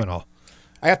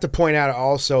 I have to point out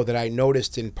also that I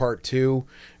noticed in part 2,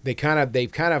 they've kind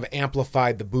of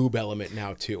amplified the boob element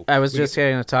now too. I was just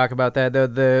going to talk about that.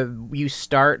 You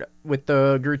start with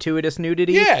the gratuitous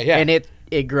nudity, and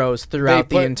it grows throughout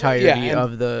the entirety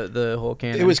of the whole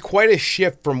canon. It was quite a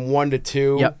shift from 1 to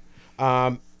 2.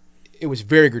 Yep. It was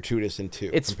very gratuitous in 2.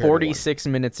 It's 46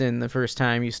 minutes in the first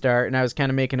time you start, and I was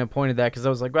kind of making a point of that because I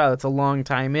was like, wow, that's a long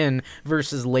time in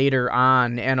versus later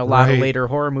on, and a lot of later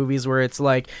horror movies where it's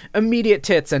like immediate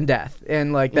tits and death,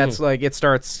 and like that's like it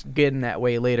starts getting that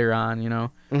way later on,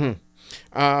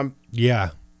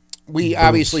 We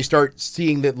obviously start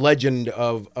seeing the legend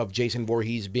of Jason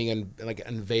Voorhees being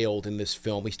unveiled in this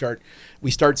film. We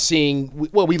start seeing.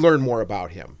 We learn more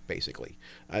about him basically.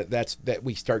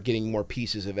 We start getting more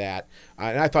pieces of that,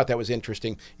 and I thought that was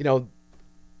interesting.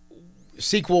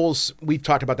 Sequels, we've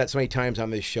talked about that so many times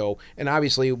on this show, and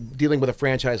obviously dealing with a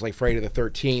franchise like Friday the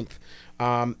 13th.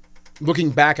 Looking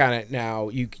back on it now,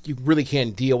 you really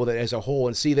can deal with it as a whole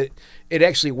and see that it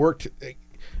actually worked.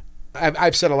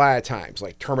 I've said a lot of times,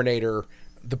 like Terminator,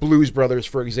 the Blues Brothers,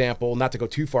 for example, not to go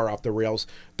too far off the rails.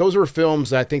 Those were films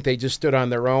that I think they just stood on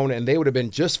their own, and they would have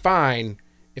been just fine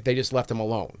if they just left them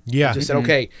alone. Yeah. Just said,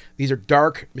 okay, these are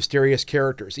dark, mysterious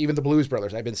characters. Even the Blues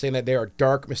Brothers, I've been saying that they are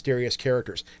dark, mysterious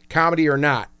characters. Comedy or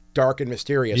not, dark and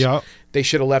mysterious. Yep. They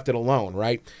should have left it alone,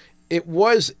 right? It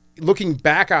was, looking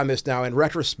back on this now in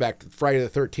retrospect, Friday the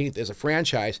 13th as a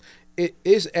franchise, it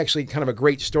is actually kind of a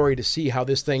great story to see how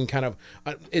this thing kind of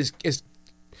is,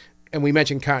 and we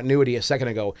mentioned continuity a second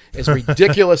ago, as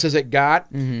ridiculous as it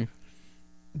got,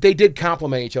 they did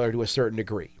complement each other to a certain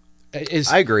degree.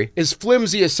 I agree. As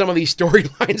flimsy as some of these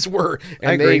storylines were,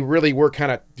 and they really were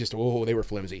kind of just, they were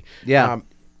flimsy. Yeah.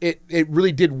 It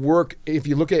really did work. If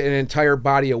you look at an entire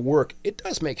body of work, it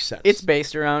does make sense. It's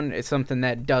based around something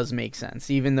that does make sense,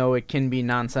 even though it can be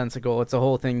nonsensical. It's a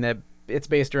whole thing that it's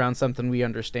based around something we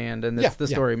understand, and the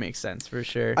story makes sense for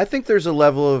sure. I think there's a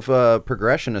level of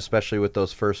progression, especially with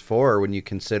those first 4, when you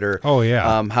consider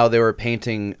how they were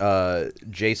painting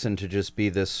Jason to just be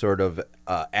this sort of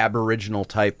aboriginal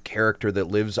type character that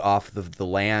lives off the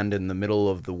land in the middle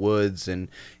of the woods, and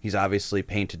he's obviously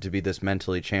painted to be this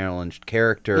mentally challenged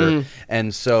character,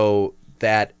 and so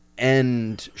that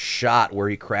end shot where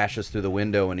he crashes through the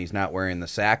window and he's not wearing the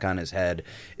sack on his head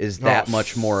is that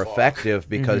much more effective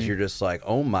because you're just like,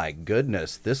 oh my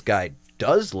goodness, this guy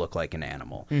does look like an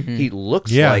animal. He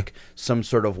looks like some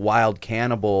sort of wild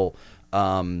cannibal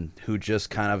who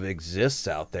just kind of exists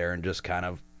out there and just kind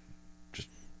of just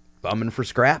bumming for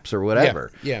scraps or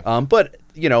whatever. But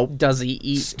does he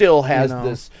eat? Still has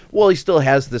this. Well, he still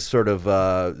has this sort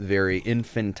of very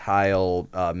infantile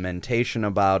mentation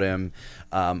about him.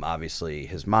 Obviously,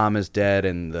 his mom is dead,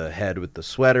 and the head with the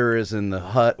sweater is in the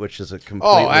hut, which is a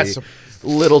completely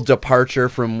little departure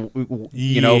from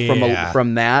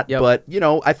from that. Yep. But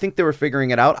I think they were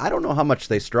figuring it out. I don't know how much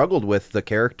they struggled with the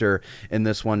character in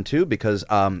this one too, because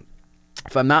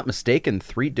if I'm not mistaken,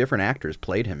 3 different actors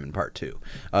played him in part 2.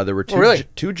 There were 2, really?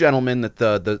 2 gentlemen that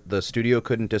the studio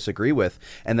couldn't disagree with,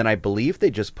 and then I believe they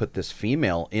just put this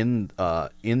female in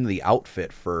the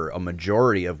outfit for a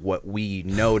majority of what we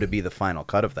know to be the final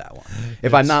cut of that one,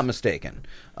 if I'm not mistaken.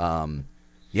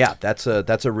 Yeah, that's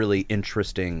a really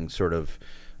interesting sort of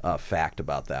fact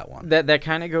about that one. That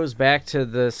kind of goes back to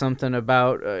the something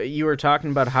about you were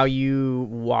talking about how you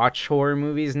watch horror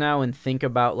movies now and think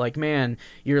about like, man,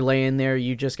 you're laying there,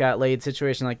 you just got laid,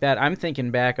 situation like that. I'm thinking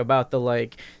back about the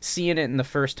like seeing it in the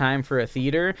first time for a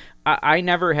theater. I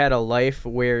never had a life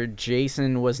where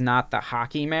Jason was not the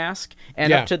hockey mask,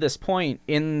 and up to this point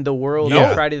in the world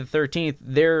of Friday the 13th,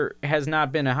 there has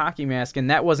not been a hockey mask,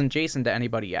 and that wasn't Jason to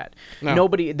anybody yet.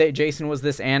 Jason was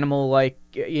this animal like,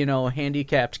 you know,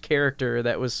 handicapped character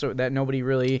that was that nobody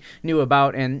really knew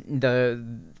about, and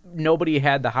nobody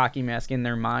had the hockey mask in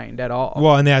their mind at all.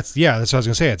 Well, and that's what I was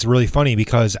gonna say. It's really funny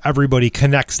because everybody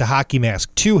connects the hockey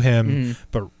mask to him,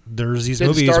 but there's these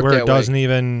movies where it doesn't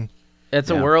even. It's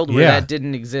a world where that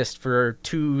didn't exist for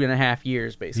 2.5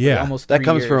 years, basically. Almost 3 years. That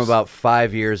comes from about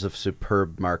 5 years of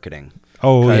superb marketing.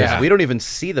 Oh, yeah. We don't even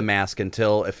see the mask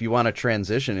until, if you want to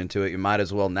transition into it, you might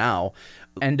as well now.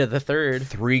 End of the third.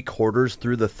 3/4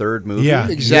 through the third movie. Yeah,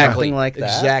 exactly. Something like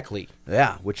that. Exactly.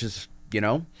 Yeah, which is, you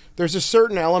know. There's a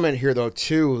certain element here, though,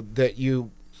 too, that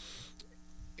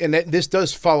and that this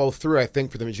does follow through, I think,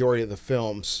 for the majority of the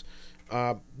films,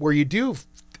 where you do,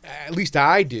 at least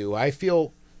I do, I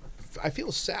feel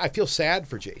sad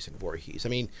for Jason Voorhees. I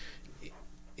mean,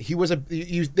 he was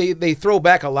they throw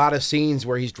back a lot of scenes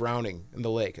where he's drowning in the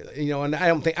lake, you know, and I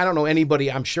don't know anybody,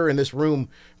 I'm sure in this room,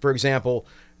 for example,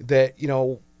 that, you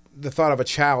know, the thought of a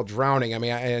child drowning. I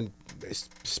mean, and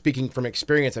speaking from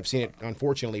experience, I've seen it,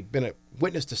 unfortunately, been a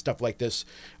witness to stuff like this.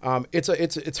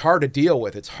 It's hard to deal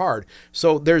with. It's hard.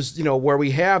 So there's, you know, where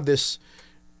we have this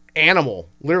animal,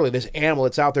 literally this animal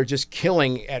that's out there just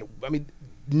killing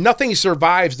nothing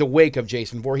survives the wake of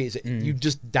Jason Voorhees. You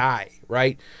just die,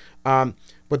 right?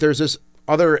 But there's this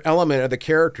other element of the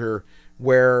character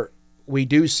where we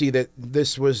do see that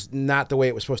this was not the way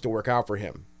it was supposed to work out for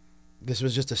him. This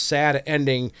was just a sad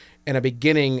ending and a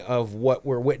beginning of what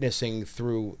we're witnessing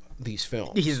through these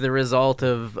films. He's the result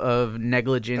of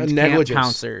negligent camp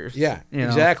counselors. Yeah,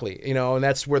 exactly. You know, and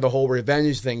that's where the whole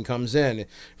revenge thing comes in,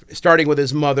 starting with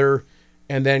his mother,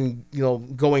 and then, you know,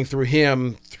 going through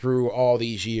him through all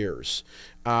these years.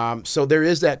 So there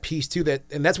is that piece too,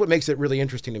 and that's what makes it really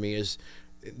interesting to me, is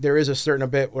there is a certain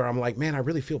bit where I'm like, man, I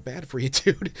really feel bad for you,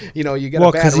 dude. You know, you got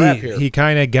a bad rap here. He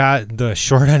kind of got the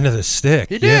short end of the stick.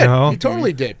 He did. You know? He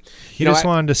totally did. He just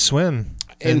wanted to swim.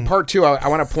 In part 2, I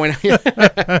want to point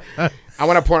out. I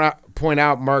want to point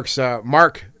out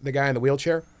Mark, the guy in the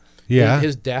wheelchair. Yeah,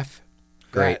 his death.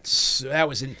 Great.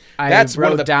 That's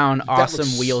wrote down awesome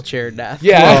wheelchair death.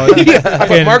 Yeah,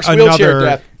 but Mark's wheelchair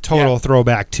death. Total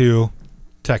throwback to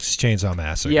Texas Chainsaw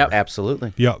Massacre. Yep,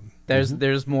 absolutely. Yep.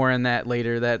 There's more in that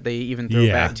later that they even throw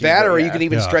back to. That, or you can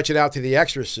even stretch it out to The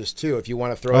Exorcist too, if you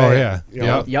want to throw. You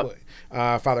know,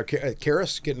 Father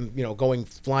Karras going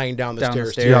flying down the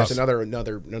stairs. Yes.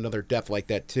 Another death like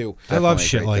that too. I love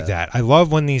shit like that. I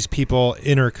love when these people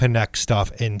interconnect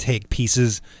stuff and take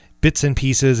bits and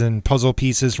pieces and puzzle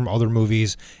pieces from other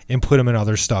movies and put them in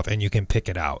other stuff, and you can pick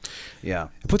it out. Yeah,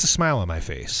 it puts a smile on my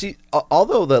face. See,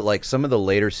 although some of the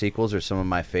later sequels are some of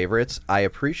my favorites, I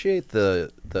appreciate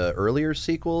the earlier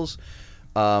sequels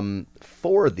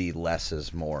for the less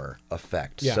is more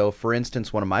effect. Yeah. So, for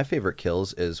instance, one of my favorite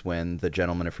kills is when the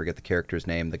gentleman, I forget the character's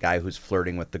name, the guy who's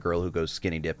flirting with the girl who goes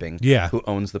skinny dipping, who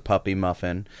owns the puppy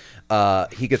Muffin,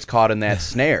 he gets caught in that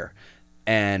snare.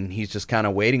 And he's just kind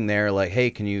of waiting there like, hey,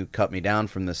 can you cut me down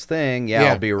from this thing? Yeah,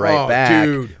 I'll be right back.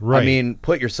 Dude. Right. I mean,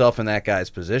 put yourself in that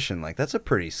guy's position. Like, that's a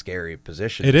pretty scary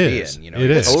position to be in. You know, it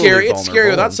is. Totally it's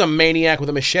scary without some maniac with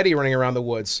a machete running around the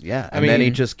woods. Yeah, and then he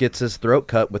just gets his throat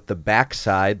cut with the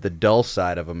backside, the dull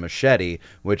side of a machete,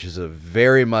 which is a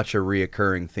very much a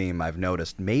reoccurring theme I've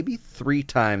noticed maybe 3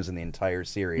 times in the entire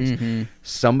series. Mm-hmm.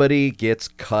 Somebody gets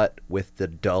cut with the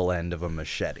dull end of a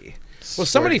machete. Well,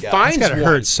 somebody finds one.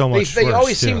 Hurt so much. They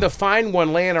always seem to find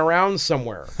one laying around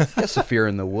somewhere. Yes, if you're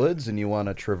in the woods and you want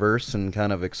to traverse and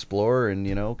kind of explore and,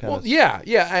 you know, kind of... Yeah.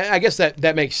 I guess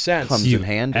that makes sense. Comes in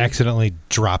handy. Accidentally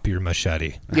drop your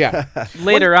machete. Yeah.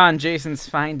 Later on, Jason's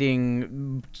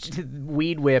finding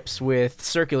weed whips with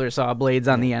circular saw blades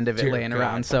on the end of it laying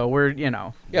around. So we're,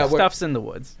 stuff's in the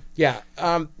woods. Yeah.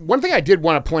 One thing I did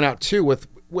want to point out, too, with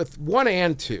 1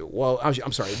 and 2, well,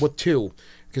 I'm sorry, with 2,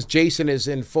 because Jason is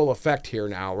in full effect here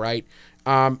now, right?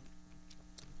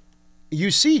 you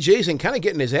see Jason kind of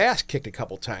getting his ass kicked a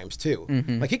couple times too.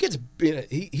 Like he gets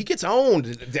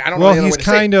owned. I don't know. Well, he's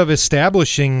kind of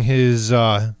establishing his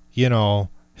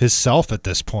his self at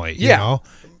this point. You know,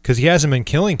 because he hasn't been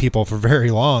killing people for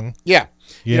very long. Yeah.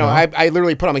 You know? I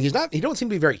literally put him like he don't seem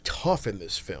to be very tough in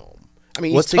this film. I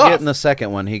mean, what's he's he tough. get in the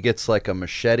second one? He gets like a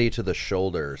machete to the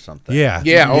shoulder or something. Yeah.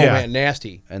 Yeah. Oh man,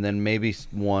 nasty. And then maybe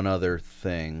one other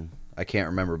thing. I can't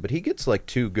remember, but he gets like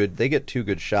they get 2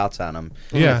 good shots on him.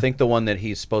 Yeah. I think the one that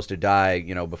he's supposed to die,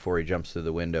 before he jumps through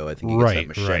the window, I think he gets that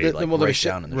machete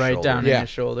down in the right shoulder. down in his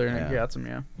shoulder, and it gets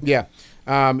him. Yeah.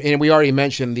 And we already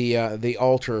mentioned the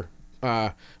altar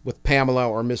with Pamela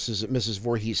or Mrs.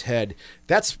 Voorhees' head.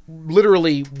 That's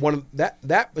literally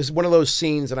that is one of those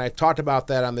scenes, and I've talked about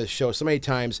that on this show so many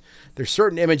times. There's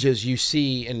certain images you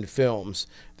see in films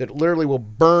that literally will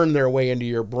burn their way into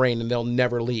your brain and they'll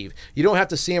never leave. You don't have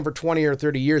to see them for 20 or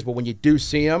 30 years, but when you do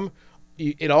see them,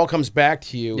 it all comes back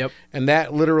to you. Yep. And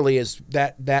that literally is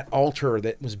that altar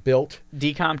that was built.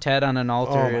 Decomped head on an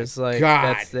altar is like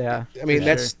God. that's I mean,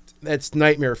 that's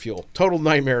nightmare fuel. Total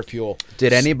nightmare fuel.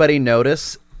 Did anybody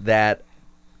notice that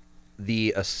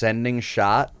the ascending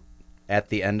shot at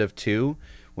the end of 2,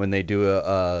 when they do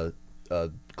a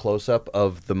close up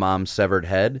of the mom's severed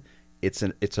head, it's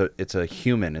a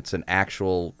human, it's an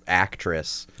actual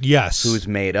actress, who's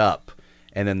made up,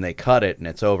 and then they cut it and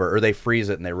it's over, or they freeze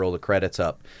it and they roll the credits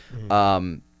up.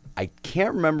 I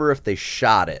can't remember if they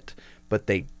shot it, but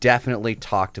they definitely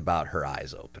talked about her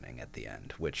eyes opening at the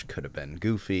end, which could have been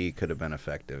goofy, could have been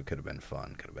effective, could have been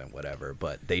fun, could have been whatever.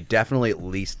 But they definitely at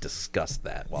least discussed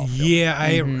that while filming. Yeah,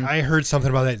 I heard something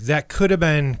about that. That could have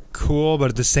been cool, but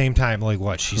at the same time, like,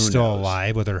 what? She's still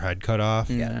alive with her head cut off?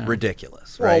 Yeah,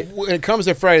 ridiculous, right? Well, when it comes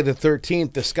to Friday the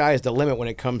 13th, the sky is the limit when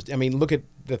it comes. I mean, look at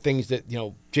the things that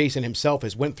Jason himself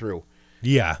has went through.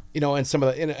 Yeah. And some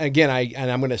of the, and again,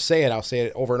 I'm going to say it, I'll say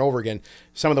it over and over again.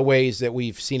 Some of the ways that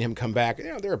we've seen him come back,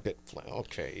 they're a bit,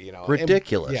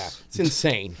 ridiculous. Yeah, it's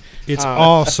insane. It's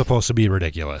all supposed to be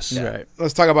ridiculous. Yeah. Right.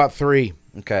 Let's talk about 3.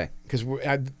 Okay. Because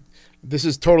this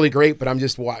is totally great, but I'm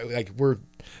just like we're.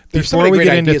 Before we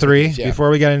get into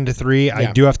 3,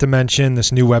 I do have to mention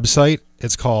this new website.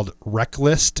 It's called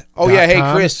Recklist. Oh yeah, hey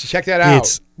Chris, check that out.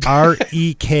 It's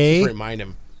REK. Remind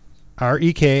him.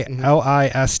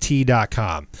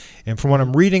 REKLIST.com. And from what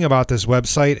I'm reading about this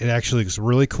website, it actually looks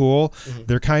really cool.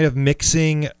 They're kind of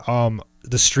mixing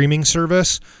the streaming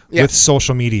service with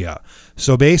social media.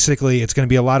 So basically, it's going to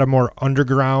be a lot of more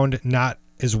underground, not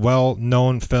as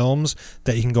well-known films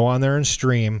that you can go on there and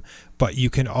stream, but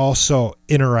you can also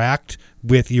interact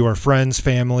with your friends,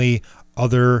 family,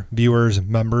 other viewers,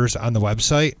 members on the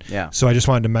website. Yeah. So I just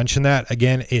wanted to mention that.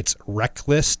 Again, it's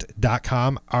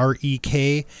Recklist.com,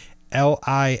 REKLIST.com.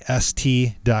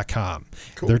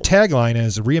 Cool. Their tagline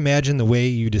is reimagine the way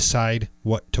you decide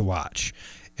what to watch.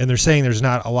 And they're saying there's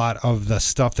not a lot of the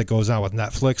stuff that goes on with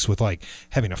Netflix with like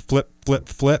having a flip.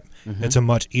 It's a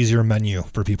much easier menu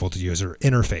for people to use, or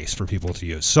interface for people to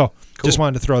use. So just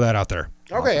wanted to throw that out there.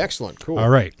 Okay, excellent. Cool. All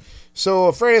right.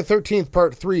 So Friday the 13th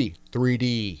Part 3,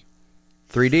 3D.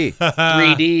 3D.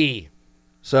 3D.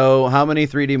 So how many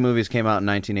 3D movies came out in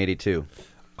 1982?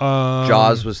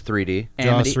 Jaws was 3D.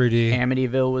 Jaws 3D.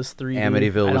 Amityville was 3D.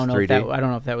 Amityville was 3D. I don't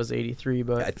know if that was 83,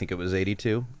 but I think it was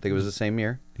 82. I think it was the same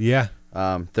year. Yeah.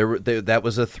 That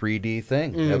was a 3D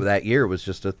thing. That year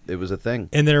was it was a thing.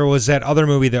 And there was that other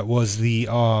movie that was the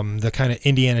kind of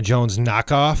Indiana Jones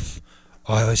knockoff.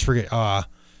 Oh, I always forget. Treasure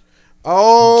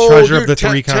of the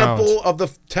Three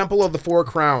Crowns. Temple of the Four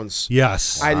Crowns.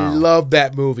 Yes. I love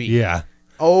that movie. Yeah.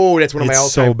 Oh, that's one of my all-time.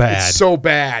 So bad. It's so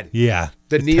bad. Yeah.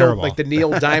 The Neil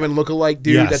Diamond lookalike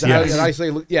dude. Yes,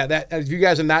 that if you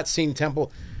guys have not seen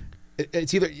Temple,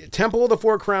 it's either Temple of the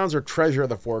Four Crowns or Treasure of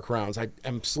the Four Crowns.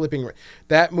 I'm slipping.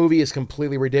 That movie is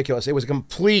completely ridiculous. It was a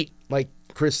complete, like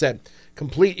Chris said,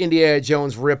 complete Indiana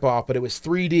Jones ripoff, but it was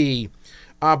 3D.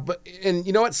 And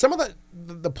you know what? Some of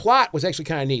the plot was actually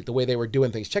kind of neat, the way they were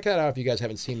doing things. Check that out if you guys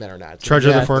haven't seen that or not.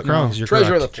 Treasure of the Four Crowns. You're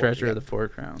Treasure correct. of the Four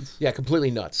Crowns. Yeah,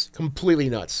 completely nuts.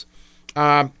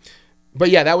 But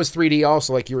yeah, that was 3D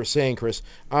also, like you were saying, Chris.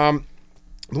 The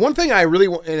one thing I really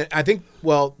want, and I think,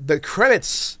 the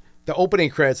credits, the opening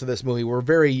credits of this movie were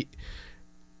very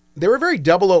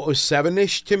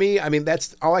 007-ish to me. I mean,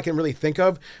 that's all I can really think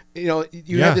of. You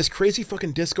have this crazy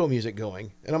fucking disco music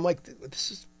going, and I'm like,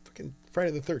 this is fucking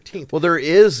Friday the 13th. Well, there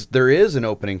is an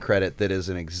opening credit that is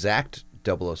an exact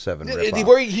 007 ripoff.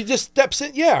 Where he just steps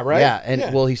in, right? Yeah, and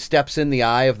he steps in the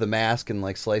eye of the mask and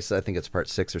like slices. I think it's part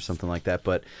 6 or something like that.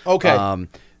 But okay,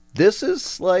 this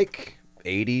is like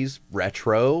 80s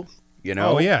retro.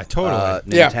 Oh yeah, totally.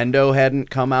 Nintendo hadn't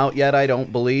come out yet, I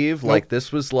don't believe. Nope. Like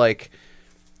this was like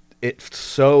it's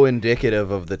so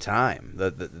indicative of the time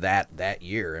that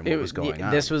year and what was going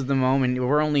on. This was the moment.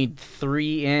 We're only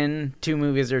 3 in, 2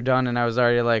 movies are done, and I was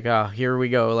already like, oh, here we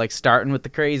go, like starting with the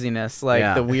craziness,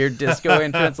 like the weird disco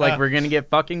entrance, like we're gonna get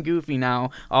fucking goofy now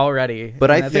already.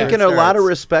 But I think in a lot of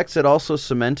respects it also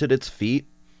cemented its feet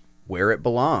where it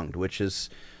belonged, which is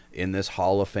in this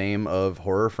Hall of Fame of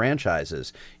horror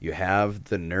franchises. You have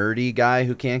the nerdy guy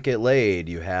who can't get laid.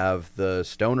 You have the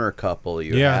stoner couple.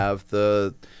 You have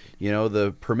the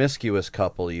promiscuous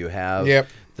couple. You have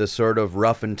the sort of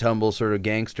rough and tumble sort of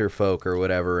gangster folk or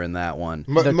whatever in that one.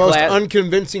 Most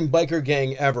unconvincing biker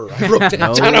gang ever. I wrote that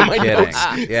down on my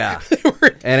notes. Yeah.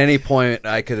 At any point,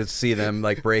 I could see them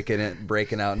like breaking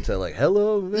out into like,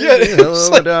 hello, baby, hello,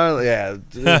 like, darling. Yeah,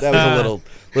 that was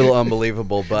a little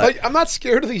unbelievable, but like, I'm not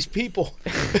scared of these people.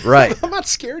 Right. I'm not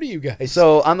scared of you guys.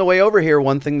 So on the way over here,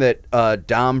 one thing that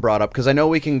Dom brought up, because I know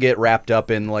we can get wrapped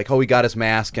up in like, oh, he got his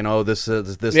mask and oh, this,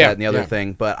 that, and the other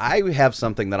thing, but I have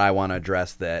something that I want to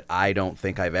address that I don't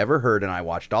think I've ever heard, and I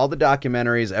watched all the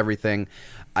documentaries, everything.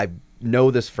 I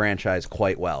know this franchise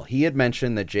quite well. He had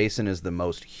mentioned that Jason is the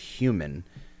most human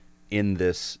in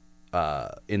this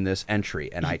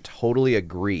entry, and I totally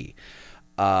agree.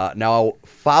 Now,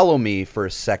 follow me for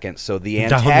a second. So the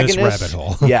antagonist, down this rabbit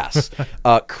hole. Yes,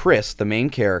 Chris, the main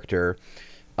character,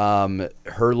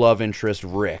 her love interest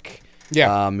Rick,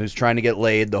 who's trying to get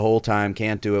laid the whole time,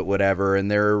 can't do it, whatever, and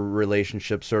their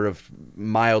relationship sort of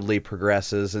mildly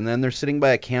progresses, and then they're sitting by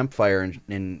a campfire,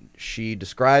 and she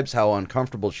describes how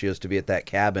uncomfortable she is to be at that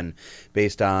cabin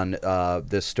based on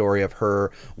this story of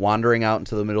her wandering out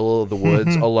into the middle of the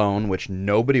woods alone, which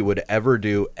nobody would ever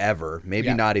do, ever,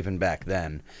 maybe not even back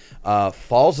then,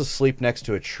 falls asleep next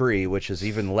to a tree, which is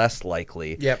even less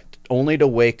likely, only to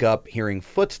wake up hearing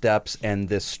footsteps and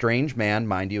this strange man,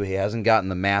 mind you, he hasn't gotten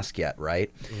the mask yet,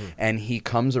 right? And he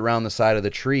comes around the side of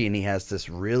the tree and he has this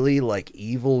really like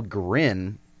evil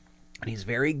grin, and he's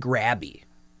very grabby,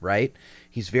 right?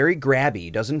 He's very grabby. He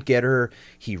doesn't get her.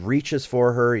 He reaches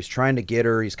for her. He's trying to get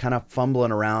her. He's kind of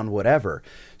fumbling around, whatever.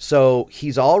 So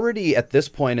he's already at this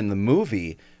point in the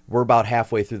movie, we're about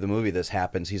halfway through the movie this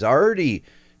happens, he's already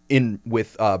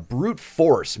with brute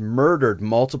force murdered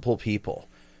multiple people.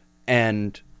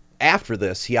 And after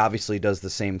this, he obviously does the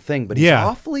same thing, but he's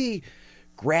awfully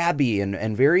grabby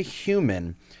and very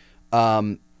human.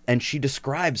 And she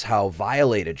describes how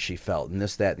violated she felt and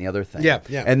this, that, and the other thing.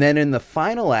 And then in the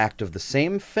final act of the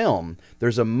same film,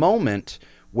 there's a moment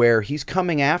where he's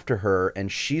coming after her and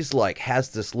she's like, has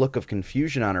this look of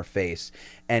confusion on her face.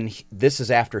 And this is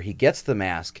after he gets the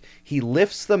mask. He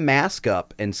lifts the mask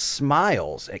up and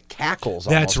smiles and cackles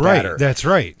almost at her. That's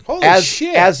right. Holy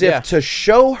shit. As if to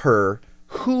show her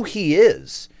who he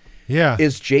is. Yeah.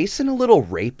 Is Jason a little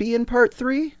rapey in part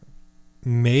 3?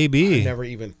 Maybe. I never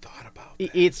even thought about that.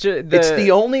 It's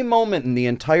the only moment in the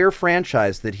entire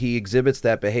franchise that he exhibits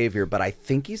that behavior, but I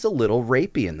think he's a little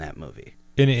rapey in that movie.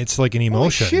 And it's like an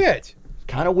emotion. Holy shit.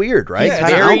 Kind of weird, right? He's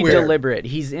very deliberate.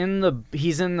 He's in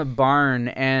the barn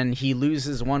and he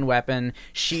loses one weapon.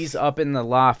 She's up in the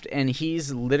loft and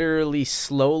he's literally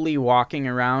slowly walking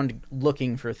around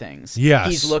looking for things. Yes.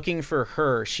 He's looking for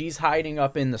her. She's hiding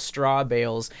up in the straw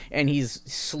bales and he's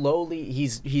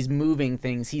moving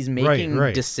things. He's making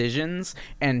decisions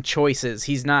and choices.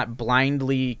 He's not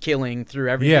blindly killing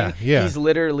through everything. He's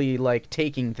literally like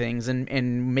taking things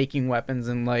and making weapons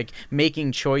and like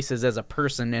making choices as a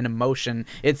person and emotion.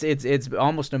 It's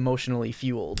almost emotionally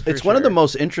fueled. It's one of the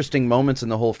most interesting moments in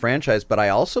the whole franchise, but I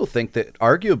also think that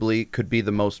arguably could be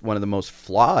one of the most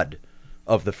flawed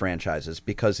of the franchises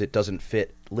because it doesn't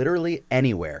fit literally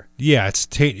anywhere. Yeah,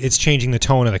 it's changing the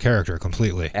tone of the character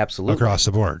completely. Absolutely. Across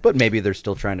the board. But maybe they're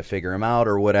still trying to figure him out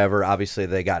or whatever. Obviously,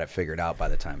 they got it figured out by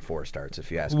the time 4 starts,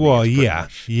 if you ask me. Well, yeah.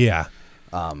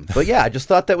 But yeah, I just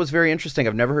thought that was very interesting.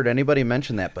 I've never heard anybody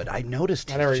mention that, but I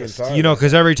noticed. I never even thought.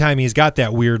 Because every time he's got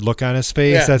that weird look on his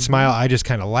face, that smile, I just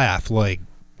kind of laugh like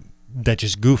that's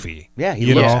just goofy. Yeah,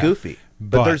 he looks goofy,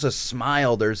 but there's a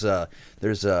smile. There's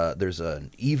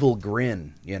an evil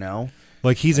grin.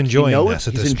 Like he's enjoying this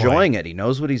at this point. He's enjoying it. He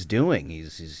knows what he's doing.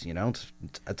 He's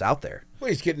it's out there. Well,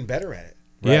 he's getting better at it.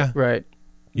 Yeah. Right.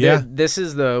 Yeah. This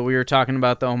is we were talking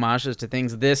about the homages to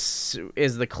things. This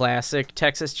is the classic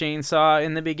Texas Chainsaw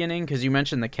in the beginning, because you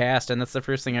mentioned the cast, and that's the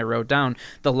first thing I wrote down.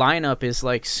 The lineup is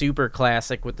like super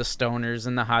classic with the stoners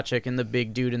and the hot chick and the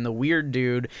big dude and the weird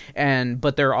dude,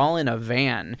 but they're all in a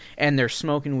van and they're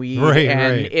smoking weed,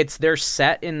 they're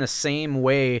set in the same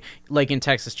way like in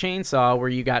Texas Chainsaw, where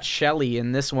you got Shelly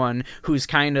in this one, who's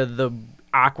kind of the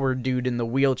awkward dude in the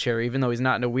wheelchair, even though he's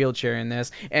not in a wheelchair in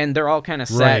this. And they're all kind of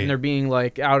set, Right. and they're being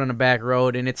like out on a back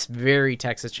road, and it's very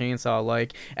Texas Chainsaw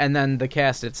like. And then the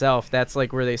cast itself, that's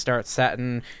like where they start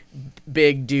setting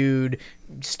big dude,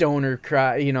 stoner,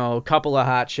 couple of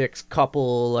hot chicks,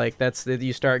 like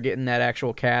you start getting that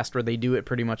actual cast where they do it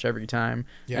pretty much every time.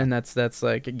 Yeah. And that's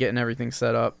like getting everything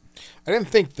set up. I didn't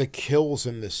think the kills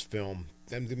in this film,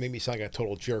 that made me sound like a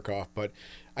total jerk off, but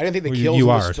I didn't think the Well, kills you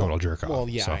in are this a film, total jerk off, Well,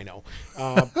 yeah, so. I know.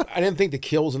 I didn't think the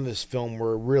kills in this film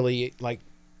were really, like,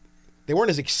 they weren't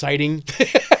as exciting.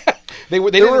 There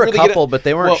were a couple, but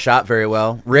they weren't shot very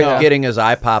well. Rick getting his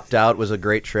eye popped out was a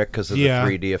great trick because of the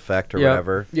 3D effect or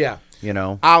whatever. Yeah. You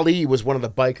know, Ali was one of the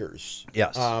bikers.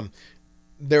 Yes.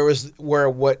 There was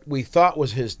what we thought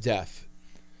was his death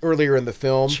earlier in the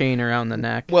film. Chain around the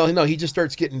neck. Well, no, he just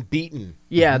starts getting beaten.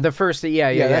 Yeah, the first.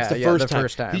 Yeah, that's the first time.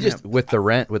 First time. He just with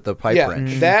the pipe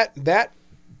wrench. That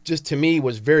just to me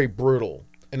was very brutal.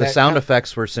 And the that sound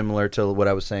effects were similar to what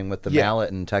I was saying with the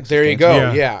mallet and Texas. There you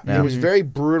Chainsaw. go. Yeah. It was very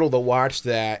brutal to watch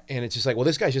that, and it's just like, well,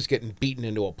 this guy's just getting beaten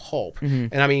into a pulp.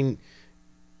 And I mean,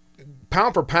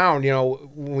 pound for pound,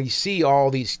 when we see all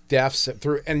these deaths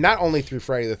through, and not only through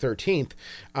Friday the 13th,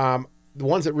 the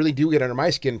ones that really do get under my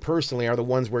skin personally are the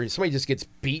ones where somebody just gets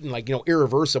beaten, like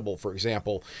Irreversible, for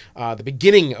example. The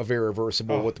beginning of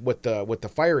Irreversible with the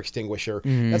fire extinguisher.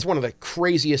 That's one of the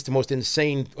craziest, most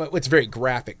insane. It's very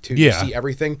graphic too. Yeah. You see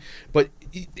everything, but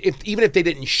even if they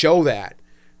didn't show that,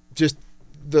 just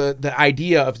the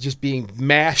idea of just being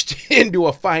mashed into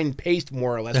a fine paste,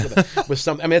 more or less, with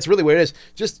something. I mean, that's really what it is.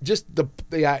 Just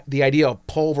the idea of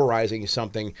pulverizing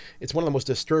something. It's one of the most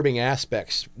disturbing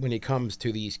aspects when it comes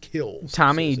to these kills.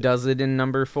 Tommy does it in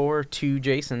number 4 to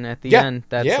Jason at the Yeah. end.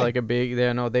 That's like a big.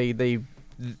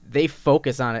 They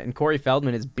focus on it, and Corey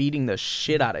Feldman is beating the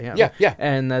shit out of him. Yeah.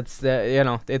 And that's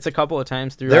it's a couple of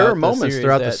times throughout. There are moments series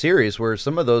throughout the that- series where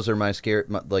some of those are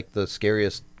like the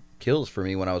scariest kills for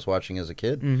me when I was watching as a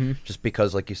kid, just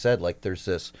because, like you said, like there's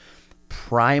this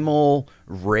primal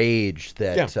rage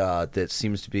that that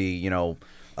seems to be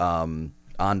on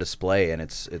display, and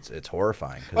it's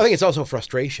horrifying. I think it's also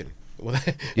frustration.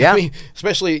 Yeah. I mean,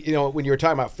 especially when you were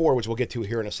talking about 4, which we'll get to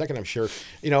here in a second, I'm sure.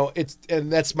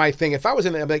 And that's my thing. If I was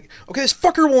in there, I'm like, okay, this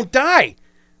fucker won't die.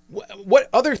 What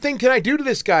other thing can I do to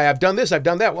this guy? I've done this, I've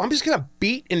done that. Well, I'm just gonna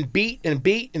beat and beat and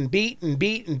beat and beat and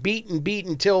beat and beat and beat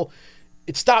until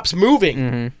it stops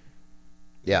moving.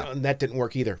 Yeah. And that didn't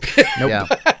work either. Yeah.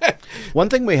 One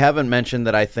thing we haven't mentioned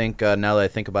that I think, now that I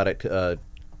think about it,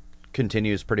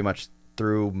 continues pretty much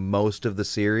through most of the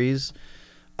series,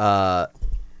 the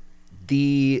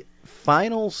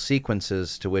final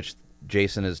sequences to which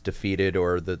Jason is defeated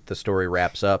or the story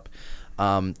wraps up,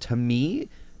 to me,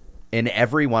 in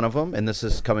every one of them, and this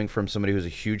is coming from somebody who's a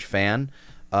huge fan,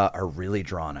 are really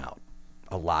drawn out.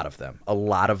 A lot of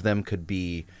them could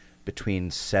be between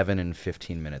 7 and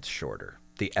 15 minutes shorter.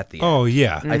 At the end. Oh,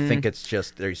 yeah. I think it's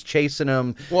just he's chasing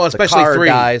him. Well, especially the car 3.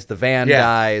 dies, the van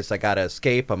dies. I gotta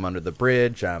escape. I'm under the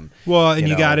bridge. Well, and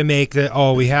you got to make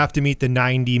we have to meet the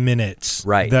 90 minutes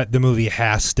that the movie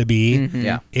has to be.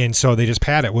 Yeah. And so they just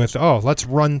pad it with, let's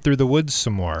run through the woods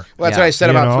some more. Well, that's what I said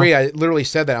about 3. I literally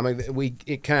said that. I'm like,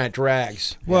 it kind of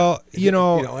drags. Well,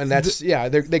 and that's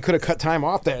they could have cut time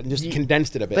off that and just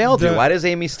condensed it a bit. They all do. Why does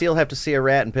Amy Steele have to see a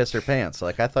rat and piss her pants?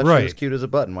 Like, I thought she was cute as a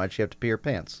button. Why'd she have to pee her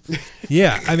pants?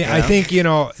 Yeah, I mean, I think,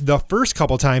 the first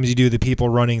couple times you do the people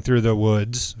running through the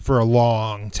woods for a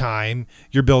long time,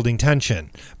 you're building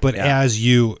tension. But as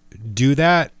you do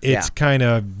that, it's kind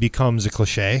of becomes a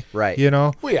cliche. Right.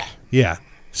 Well, yeah. Yeah.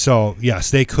 So,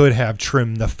 yes, they could have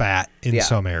trimmed the fat in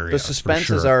some areas. The suspense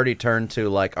has already turned to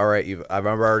like, all right, I'm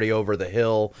already over the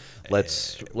hill.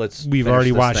 Let's. We've finish already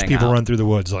this watched thing people out. run through the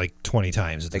woods like 20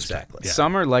 times at this Exactly. point. Yeah.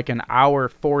 Some are like an hour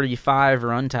 45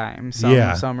 runtime.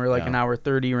 Some are like an hour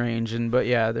 30 range, but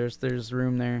there's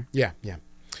room there. Yeah. You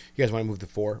guys want to move to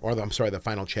 4, or the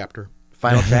final chapter?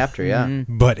 Final chapter, yeah.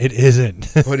 But it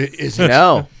isn't. But it isn't.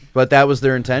 No, but that was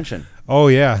their intention. Oh,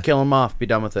 yeah. Kill them off. Be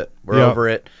done with it. We're over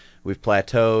it. We've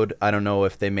plateaued. I don't know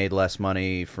if they made less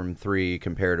money from 3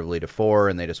 comparatively to 4,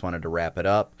 and they just wanted to wrap it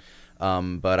up.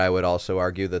 But I would also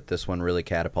argue that this one really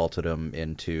catapulted them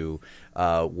into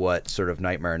what sort of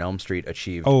Nightmare on Elm Street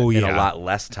achieved in a lot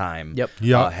less time.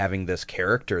 Yep. Having this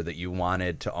character that you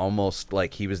wanted to almost,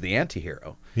 like, he was the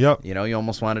anti-hero. Yep. You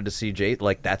almost wanted to see Jay.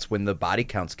 Like, that's when the body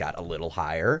counts got a little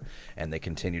higher, and they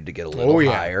continued to get a little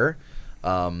higher.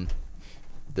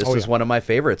 This is one of my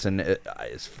favorites, and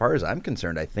as far as I'm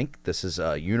concerned, I think this is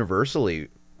universally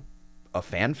a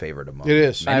fan favorite among it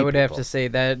is. many I would have people. to say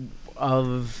that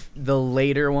of the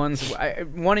later ones,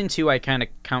 1 and 2 I kind of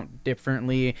count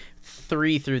differently.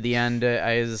 3 through the end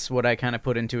is what I kind of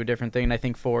put into a different thing. And I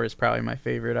think 4 is probably my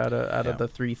favorite out of the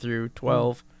 3 through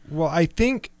 12. Well, I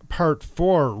think part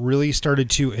 4 really started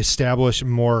to establish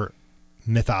more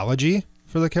mythology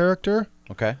for the character.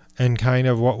 Okay. And kind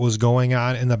of what was going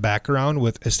on in the background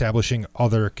with establishing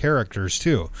other characters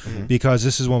too. Because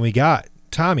this is when we got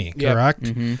Tommy, correct?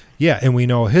 Mm-hmm. Yeah, and we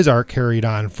know his arc carried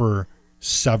on for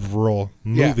several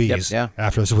movies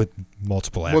after this with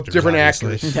multiple actors. With different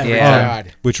obviously. actors. Yeah.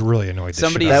 Which really annoyed the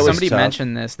Somebody shit out of me. somebody tough.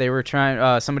 mentioned this. They were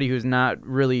trying somebody who's not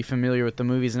really familiar with the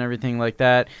movies and everything like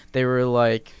that. They were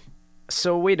like,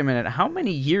 so wait a minute, how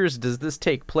many years does this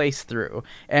take place through?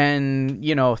 And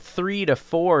 3 to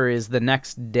 4 is the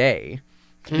next day.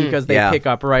 Because they pick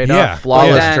up right up.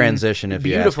 Flawless Then, transition, if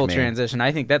you ask beautiful me. transition.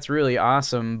 I think that's really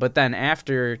awesome. But then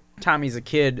after Tommy's a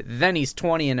kid, then he's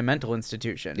 20 in a mental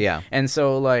institution. Yeah. And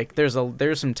so like there's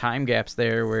some time gaps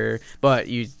there where, but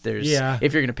if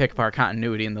you're gonna pick apart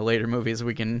continuity in the later movies,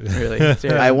 we can really.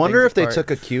 I wonder if they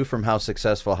took a cue from how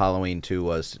successful Halloween 2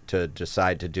 was to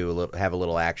decide to have a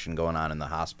little action going on in the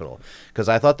hospital, because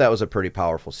I thought that was a pretty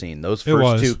powerful scene. Those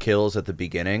first 2 kills at the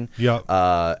beginning. Yep.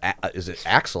 Is it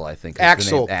Axel? I think.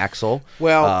 Axel. Axel.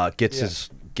 Well,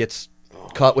 gets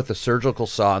cut with a surgical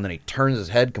saw, and then he turns his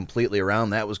head completely around.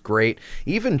 That was great.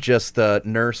 Even just the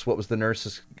nurse. What was the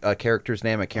nurse's character's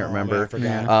name? I can't remember. Man, I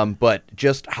forgot. But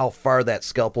just how far that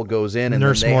scalpel goes in, and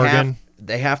Nurse then Morgan.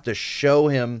 they have to show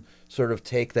him sort of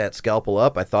take that scalpel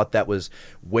up. I thought that was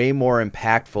way more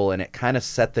impactful, and it kind of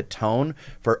set the tone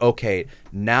for, okay,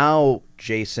 now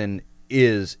Jason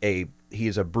he's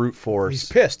a brute force. He's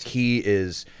pissed. He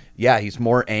is, he's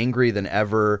more angry than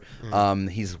ever.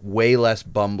 He's way less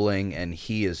bumbling, and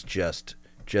he is just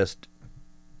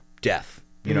death.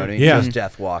 You know what I mean? Yeah. Just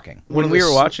death walking. When we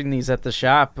were watching these at the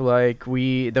shop, like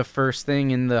the first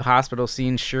thing in the hospital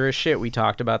scene, sure as shit, we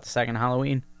talked about the second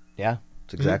Halloween. Yeah,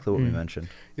 it's exactly what we mentioned.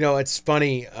 It's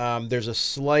funny. There's a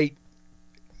slight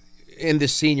in the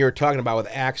scene you're talking about with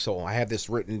Axel. I have this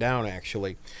written down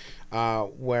actually,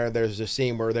 where there's a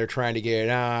scene where they're trying to get it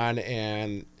on,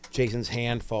 and Jason's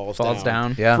hand falls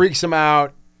down. Yeah. Freaks him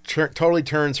out. Totally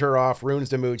turns her off. Ruins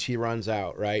the mood. She runs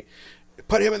out. Right.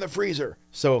 Put him in the freezer.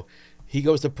 So he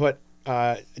goes to put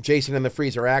Jason in the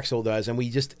freezer. Axel does, and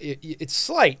it's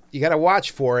slight. You got to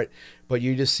watch for it. But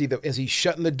you just see as he's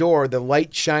shutting the door, the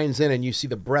light shines in, and you see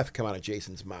the breath come out of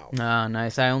Jason's mouth. Oh,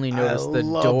 nice. I only noticed the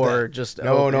love door that. just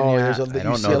No, open. no. Yeah. There's I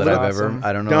don't know that I've awesome. ever.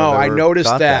 I don't know. No, if I've I ever noticed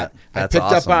thought that. I That's picked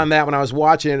awesome. up on that when I was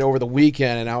watching it over the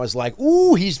weekend, and I was like,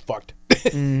 "Ooh, he's fucked."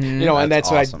 And that's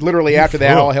awesome. what literally after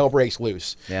that, all hell breaks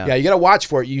loose. Yeah. You got to watch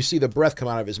for it. You see the breath come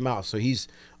out of his mouth, so he's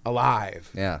alive.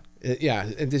 Yeah.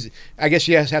 I guess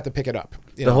you just have to pick it up.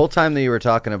 The whole time that you were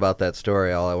talking about that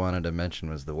story, all I wanted to mention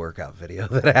was the workout video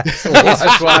that Axel He's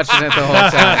just watching it the whole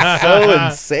time. so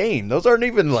insane. Those aren't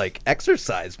even like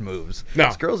exercise moves. No.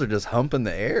 These girls are just humping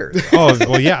the air. Oh,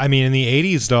 well, yeah. I mean, in the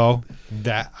 80s, though,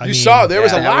 you saw there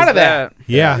was a that lot was of that.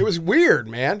 Yeah. It was weird,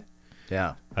 man.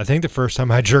 Yeah. I think the first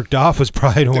time I jerked off was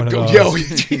probably to one of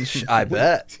those. I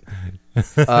bet.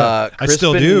 I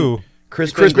still do.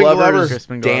 Crispin Glover's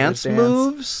Crispin Glover's dance dance.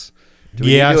 moves? Do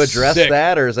we need to Yes. address Sick.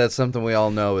 that, or is that something we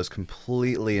all know is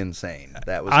completely insane?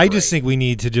 That was I great. just think we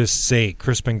need to just say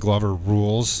Crispin Glover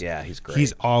rules. Yeah, he's great.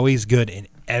 He's always good in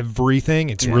everything.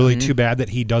 It's really too bad that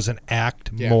he doesn't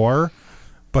act more.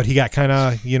 But he got kind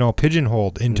of,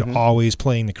 pigeonholed into always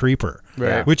playing the creeper,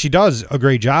 Right. which he does a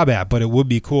great job at. But it would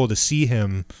be cool to see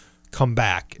him come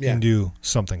back and do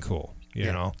something cool, you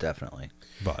know. Definitely.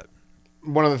 But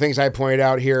One of the things I pointed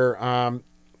out here,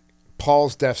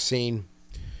 Paul's death scene,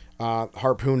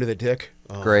 harpoon to the dick.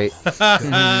 Oh, Great. fuck.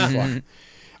 I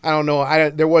don't know.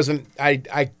 I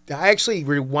actually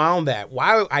rewound that.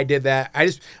 Why I did that?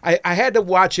 I had to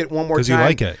watch it one more time. 'Cause you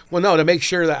like it. Well, no, to make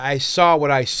sure that I saw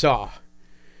what I saw,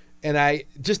 and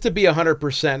just to be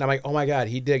 100%. I'm like, oh my god,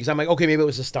 he did. Because I'm like, okay, maybe it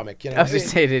was the stomach. I was just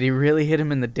saying, did he really hit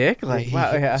him in the dick? Like, He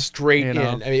wow, hit yeah. straight in.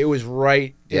 I mean, it was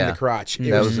right in the crotch.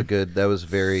 It That was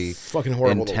very fucking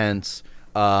horrible. intense.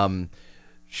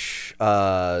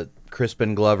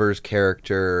 Crispin Glover's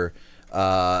character,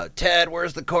 Ted,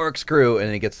 where's the corkscrew?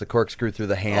 And he gets the corkscrew through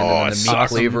the hand and then the meat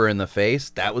awesome. cleaver in the face.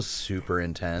 That was super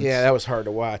intense. Yeah, that was hard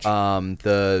to watch.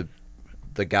 The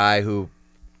guy who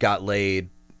got laid,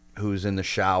 who's in the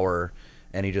shower,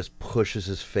 and he just pushes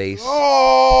his face.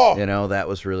 Oh, That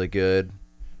was really good.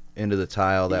 Into the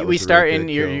tile. That we was a start really in.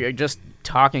 good You're kill. just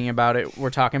talking about it. We're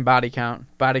talking body count.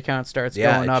 Body count starts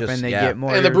Yeah, going it up, just- and they yeah. get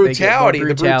more. and the they get more brutality.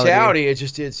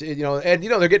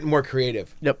 They're getting more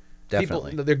creative. Yep.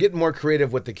 Definitely. they're getting more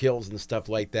creative with the kills and stuff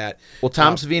like that. Well,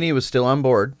 Tom Savini was still on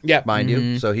board, Yeah. mind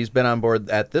you. So he's been on board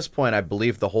at this point, I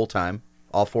believe, the whole time.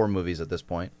 All 4 movies at this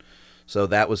point. So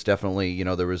that was definitely,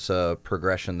 there was a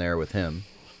progression there with him.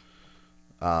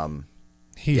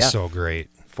 He's so great.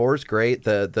 4's great.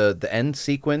 The end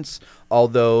sequence,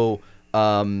 although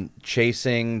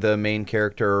chasing the main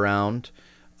character around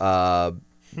was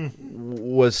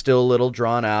still a little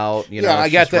drawn out. I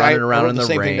got that. Running around in the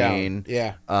same thing rain. down.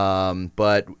 Yeah.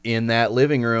 But in that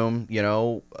living room,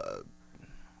 I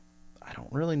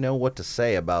don't really know what to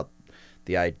say about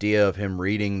the idea of him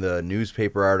reading the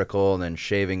newspaper article and then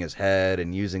shaving his head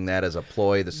and using that as a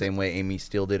ploy the same way Amy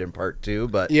Steele did in part 2.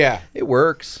 But Yeah. it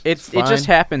works. It fine. just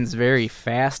happens very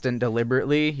fast and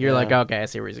deliberately. You're like, okay, I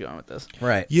see where he's going with this.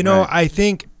 Right. Right. right. I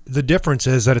think the difference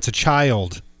is that it's a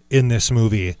child in this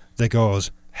movie that goes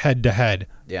head to head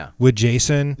Yeah. with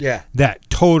Jason. Yeah. That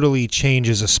totally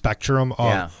changes a spectrum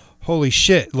of Yeah. holy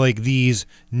shit, like these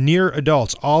near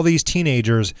adults, all these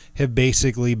teenagers have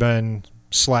basically been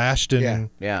slashed and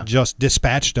Yeah. just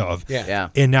dispatched of. Yeah. Yeah.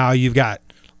 And now you've got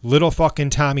little fucking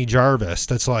Tommy Jarvis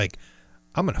that's like,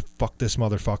 I'm going to fuck this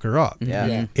motherfucker up. Yeah.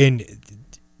 Yeah. And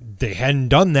they hadn't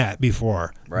done that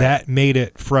before. Right. That made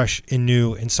it fresh and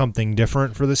new and something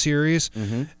different for the series.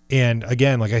 Mm-hmm. And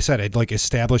again, like I said, it like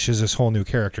establishes this whole new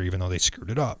character, even though they screwed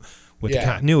it up with the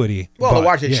continuity. Well, But, to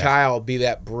watch a yeah. child be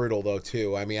that brutal, though,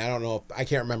 too. I mean, I don't know. I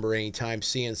can't remember any time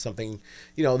seeing something,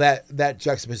 that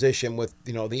juxtaposition with,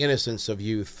 the innocence of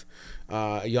youth,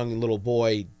 a young little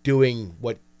boy doing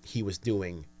what he was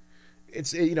doing.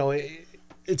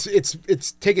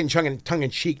 It's taken tongue in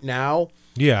cheek now.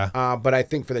 Yeah. But I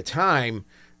think for the time,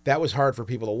 that was hard for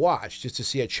people to watch, just to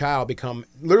see a child become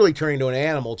literally turning into an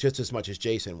animal just as much as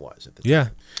Jason was at the time.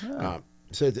 Yeah.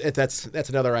 So that's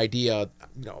another idea.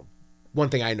 One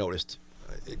thing I noticed.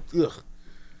 Ugh,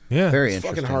 Yeah. Very it's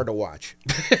interesting. fucking hard to watch.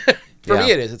 For Yeah.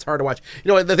 me, it is. It's hard to watch.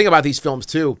 The thing about these films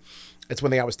too. It's one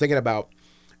thing I was thinking about,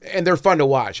 and they're fun to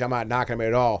watch. I'm not knocking them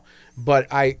at all, but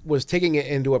I was taking it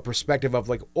into a perspective of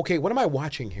like, okay, what am I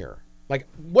watching here? Like,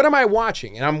 what am I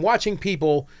watching? And I'm watching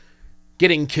people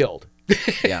getting killed.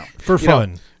 Yeah. For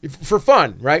fun. For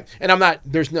fun, right? And I'm not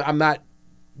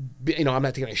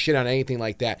taking a shit on anything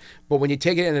like that. But when you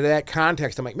take it into that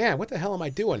context, I'm like, man, what the hell am I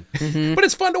doing? But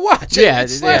it's fun to watch. Yeah,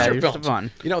 It's slasher it's films.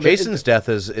 fun. Jason's death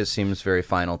seems very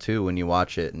final too when you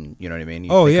watch it, and you know what I mean.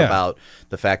 You Oh, think yeah. about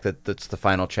the fact that that's the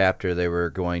final chapter. They were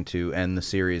going to end the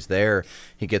series there.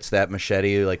 He gets that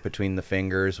machete like between the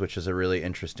fingers, which is a really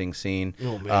interesting scene.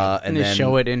 Oh, man. And they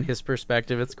show it in his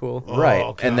perspective. It's cool. Right.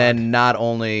 Oh, And then not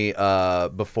only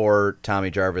before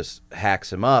Tommy Jarvis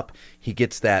hacks him up, he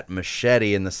gets that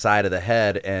machete in the side of the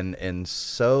head and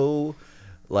so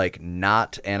like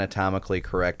not anatomically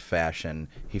correct fashion,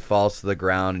 he falls to the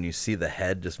ground and you see the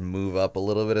head just move up a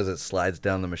little bit as it slides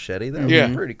down the machete. That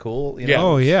was pretty cool. You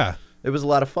know? Oh, yeah. It was a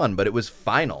lot of fun, but it was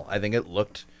final. I think it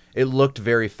looked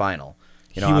very final.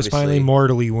 He was finally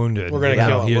mortally wounded. We're going to even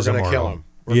kill though him. he We're is going to immortal. kill him.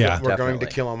 We're going to Definitely.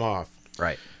 kill him off.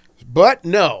 Right. But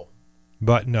no.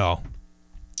 But no.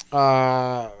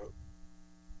 A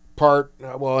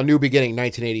New Beginning,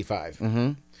 1985.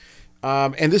 Mm-hmm.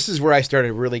 And this is where I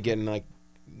started really getting like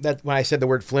that. When I said the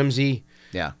word flimsy,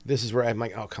 Yeah. this is where I'm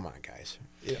like, oh, come on, guys.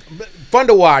 But fun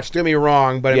to watch. Don't get me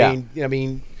wrong, but Yeah. I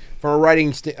mean, from a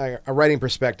writing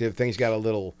perspective, things got a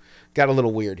little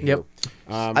weird here. Yep.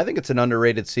 I think it's an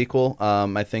underrated sequel.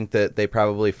 I think that they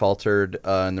probably faltered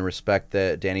in the respect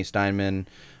that Danny Steinman,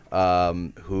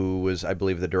 who was, I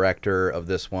believe, the director of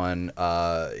this one,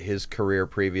 his career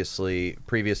previous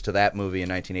to that movie in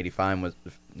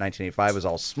 1985 was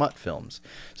all smut films.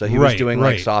 So he was doing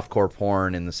like softcore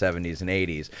porn in the 70s and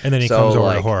 80s. And then he comes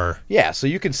over to horror. Yeah, so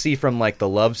you can see from like the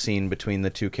love scene between the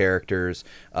two characters,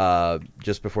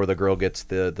 just before the girl gets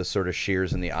the sort of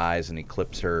shears in the eyes and he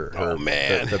clips her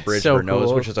the bridge So of her nose,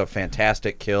 cool. which is a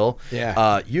fantastic kill.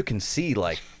 Yeah. You can see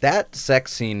like that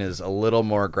sex scene is a little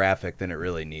more graphic than it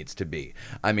really needs to be.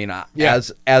 I mean, as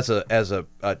a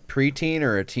preteen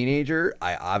or a teenager,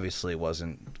 I obviously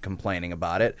wasn't complaining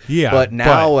about it. Yeah, But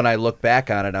now when I look back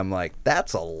on it, I'm like,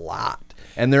 that's a lot.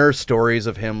 And there are stories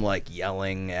of him like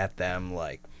yelling at them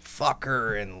like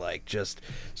fucker and like just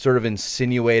sort of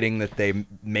insinuating that they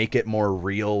make it more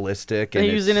realistic. And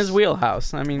He was in his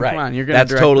wheelhouse. I mean, Right. come on, you're going to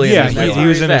That's totally Yeah, in his he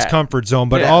was in his that. comfort zone,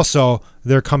 but Yeah. also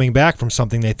they're coming back from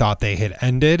something they thought they had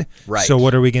ended. Right. So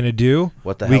what are we going to do?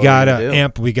 What the we hell are we gotta gonna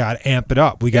do? We got to amp it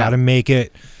up. We got to make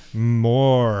it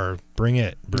more. Bring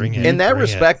it. In that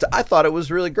respect, I thought it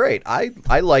was really great. I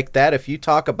like that. If you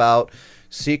talk about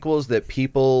sequels that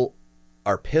people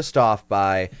are pissed off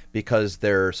by because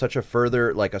they're such a far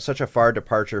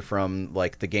departure from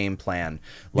like the game plan,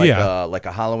 like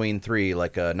a Halloween 3,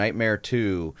 like a Nightmare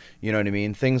 2, you know what I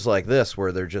mean? Things like this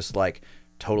where they're just like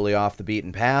totally off the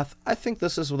beaten path. I think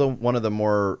this is one of the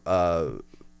more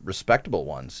respectable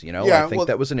ones, you know. I think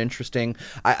that was an interesting.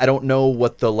 I don't know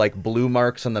what the like blue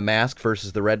marks on the mask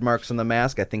versus the red marks on the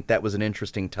mask. I think that was an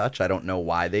interesting touch. I don't know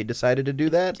why they decided to do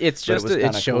that. It's just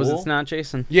it shows cool. It's not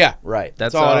Jason. Yeah, right.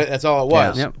 That's all. That's all it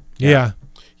was. Yep. Yeah.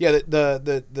 Yeah.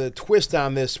 The twist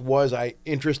on this was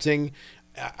interesting.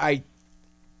 I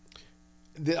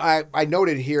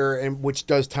noted here, and which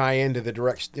does tie into the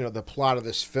the plot of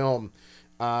this film.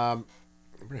 Where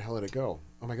the hell did it go?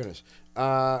 Oh my goodness.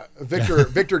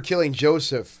 Victor killing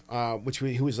Joseph,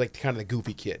 who was like kind of the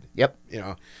goofy kid. Yep.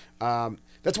 You know,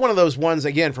 that's one of those ones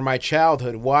again from my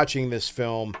childhood watching this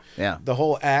film. Yeah. The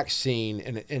whole axe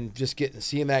scene and just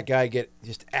seeing that guy get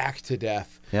just axed to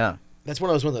death. Yeah. That's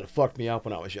one of those ones that fucked me up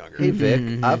when I was younger. Hey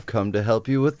Vic, I've come to help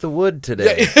you with the wood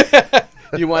today.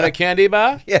 You want a candy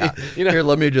bar? Yeah. Here,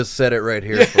 let me just set it right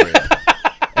here for you.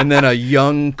 And then a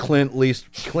young Clint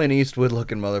Eastwood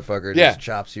looking motherfucker just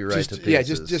chops you right to pieces. Yeah,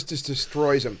 just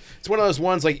destroys him. It's one of those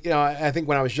ones like, I think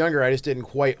when I was younger, I just didn't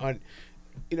quite,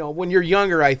 when you're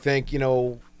younger, I think, I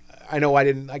know I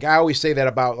didn't, like I always say that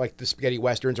about like the spaghetti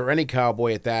westerns or any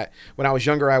cowboy at that. When I was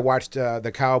younger, I watched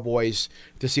the cowboys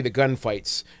to see the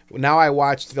gunfights. Now I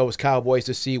watched those cowboys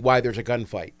to see why there's a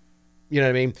gunfight. You know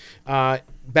what I mean?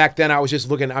 Back then, I was just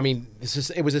looking. I mean,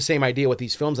 it was the same idea with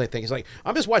these films. I think it's like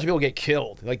I'm just watching people get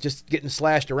killed, like just getting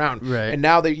slashed around. Right. And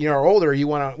now that you're older, you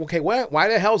want to. Okay, why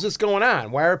the hell is this going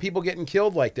on? Why are people getting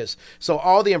killed like this? So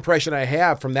all the impression I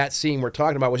have from that scene we're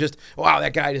talking about was just, wow,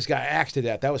 that guy just got axed to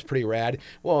death. That was pretty rad.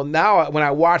 Well, now when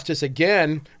I watch this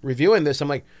again, reviewing this, I'm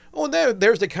like, oh,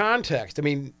 there's the context. I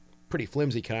mean, pretty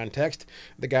flimsy context.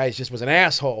 The guy just was an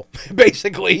asshole,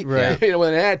 basically, right. With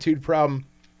an attitude problem.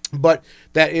 But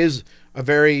that is a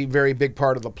very, very big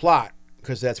part of the plot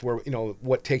because that's where,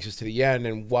 what takes us to the end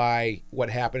and why what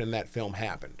happened in that film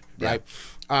happened, right?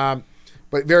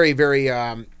 But very, very,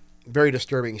 very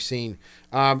disturbing scene.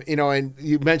 And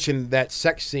you mentioned that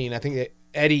sex scene. I think that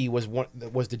Eddie was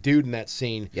the dude in that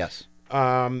scene. Yes.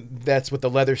 That's with the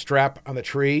leather strap on the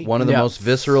tree. One of the most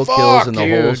visceral kills in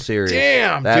the whole series.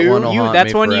 Damn, that dude. One will haunt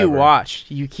that's me one forever. you watch.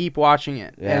 You keep watching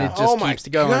it, and it just keeps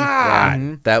going. God.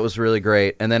 Yeah, that was really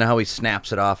great. And then how he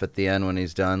snaps it off at the end when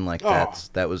he's done, like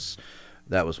that was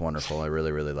wonderful. I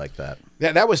really, really liked that.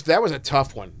 Yeah, that was a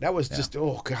tough one. That was just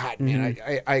God, man.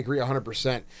 I agree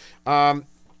 100%.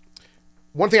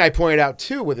 One thing I pointed out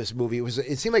too with this movie was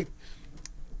it seemed like,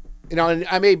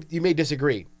 and you may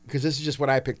disagree, because this is just what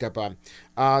I picked up on.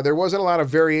 There wasn't a lot of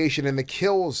variation in the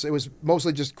kills. It was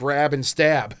mostly just grab and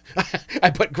stab. I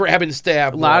put grab and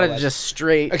stab. A lot of just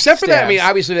straight Except for that, I stabs. mean,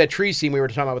 obviously that tree scene we were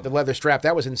talking about with the leather strap,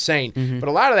 that was insane. But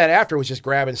a lot of that after was just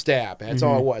grab and stab. That's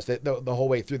all it was, the whole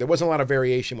way through. There wasn't a lot of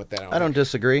variation with that. I don't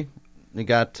disagree. You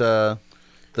got the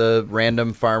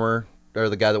random farmer, or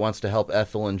the guy that wants to help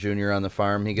Ethel and Junior on the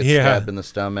farm. He gets stabbed in the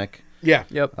stomach. Yeah.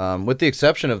 Yep. With the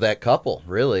exception of that couple,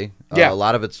 really. Yeah. A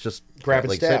lot of it's just Grab and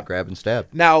like stab. you said, grab and stab.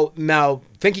 Now,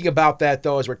 thinking about that,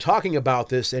 though, as we're talking about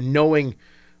this and knowing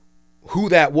who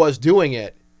that was doing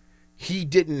it, he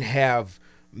didn't have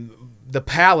the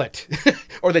palate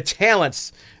or the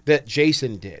talents that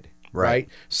Jason did. Right?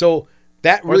 So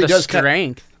that really does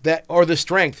strength. The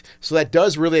strength. So that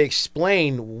does really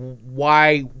explain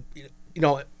why,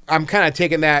 I'm kind of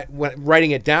taking that,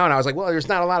 writing it down, I was like, well, there's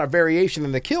not a lot of variation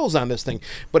in the kills on this thing.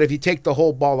 But if you take the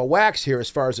whole ball of wax here as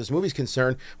far as this movie's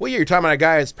concerned, well, you're talking about a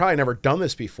guy that's probably never done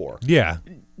this before. Yeah.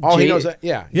 All he knows,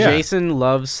 Jason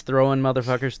loves throwing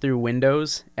motherfuckers through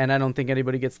windows, and I don't think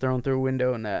anybody gets thrown through a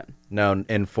window in that. No,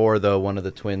 in 4, though, one of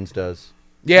the twins does.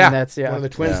 Yeah, and that's, one of the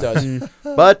twins does.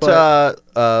 But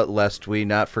lest we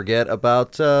not forget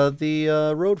about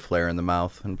the road flare in the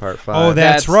mouth in part 5. Oh,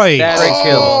 that's right. Great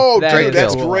kill. Oh, That dude, is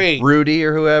that's cool. great. Rudy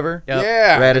or whoever. Yep.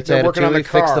 Yeah, they're working on the Ratatouille,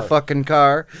 fix car. the fucking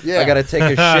car. Yeah. I gotta take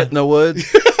a shit in the woods.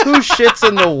 Who shits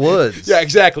in the woods? Yeah,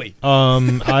 exactly.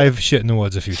 I've shit in the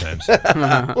woods a few times.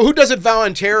 Well, who does it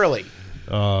voluntarily?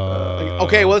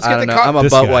 Okay, well, let's I get don't the know. car. I'm a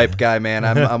This butt guy. wipe guy, man.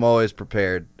 I'm always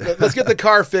prepared. Let's get the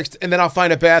car fixed, and then I'll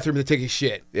find a bathroom to take a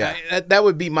shit. Yeah. That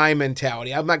would be my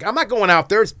mentality. I'm not going out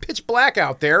there. It's pitch black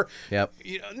out there. Yep.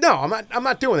 No, I'm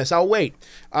not doing this. I'll wait.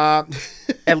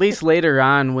 At least later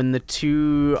on, when the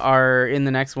two are in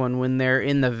the next one, when they're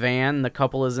in the van, the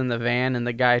couple is in the van, and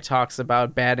the guy talks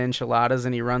about bad enchiladas,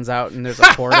 and he runs out, and there's a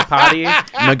porta potty.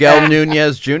 Miguel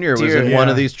Nunez Jr. was in one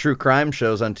of these true crime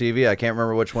shows on TV. I can't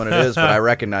remember which one it is, but I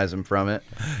recognize him from it.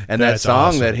 And That's that song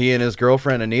awesome. that he and his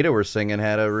girlfriend Anita were singing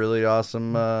had a really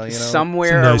awesome,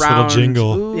 Somewhere It's a nice little around.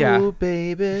 jingle. Ooh, Yeah.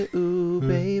 baby, ooh,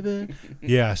 baby.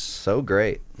 Yes. So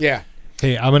great. Yeah.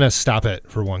 Hey, I'm gonna stop it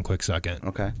for one quick second.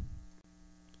 Okay.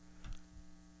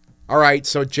 All right,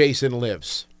 so Jason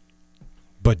lives.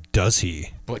 But does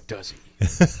he? But does he?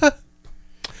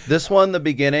 This one, the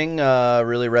beginning,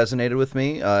 really resonated with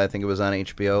me. I think it was on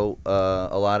HBO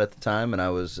a lot at the time, and I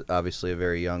was obviously a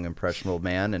very young, impressionable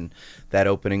man. And that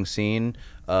opening scene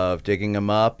of digging him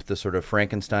up, the sort of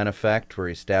Frankenstein effect, where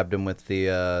he stabbed him with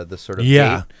the sort of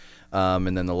Yeah. gate,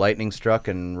 and then the lightning struck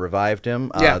and revived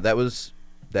him. Yeah.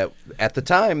 That at the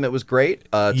time that was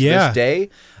great. To Yeah. this day,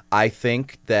 I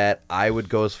think that I would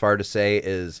go as far to say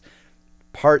is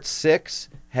Part 6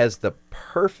 has the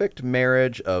perfect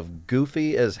marriage of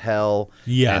goofy as hell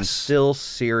and Yes. still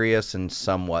serious and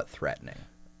somewhat threatening.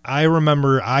 I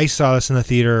remember I saw this in the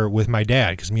theater with my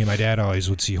dad because me and my dad always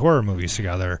would see horror movies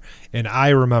together, and I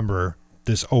remember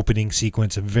this opening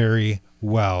sequence very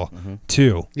well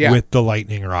too, Yeah. with the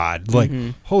lightning rod. Like,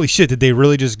 holy shit, did they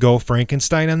really just go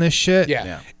Frankenstein on this shit? Yeah.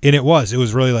 Yeah. And it was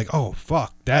really like, oh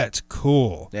fuck, that's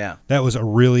cool. Yeah. That was a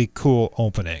really cool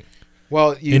opening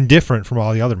Well, and different from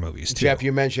all the other movies too. Jeff,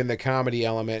 you mentioned the comedy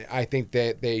element. I think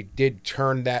that they did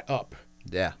turn that up.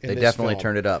 Yeah, In they this definitely film.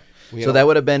 turned it up. We So had that a-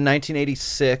 would have been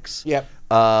 1986. Yep.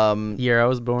 Year I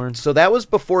was born. So that was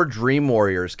before Dream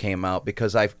Warriors came out,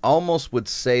 because I almost would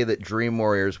say that Dream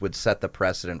Warriors would set the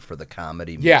precedent for the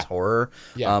comedy meets Yeah. horror.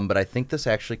 Yeah. But I think this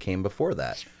actually came before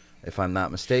that, if I'm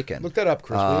not mistaken. Look that up,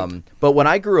 Chris. But when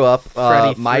I grew up,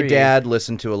 Freddy my 3. dad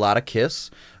listened to a lot of Kiss.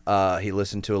 He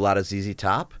listened to a lot of ZZ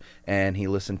Top, and he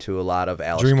listened to a lot of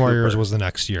Alice Dream Cooper. Warriors was the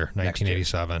next year,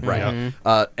 1987. Right.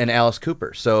 Yeah. And Alice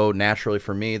Cooper. So naturally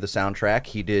for me, the soundtrack,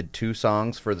 he did 2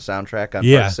 songs for the soundtrack on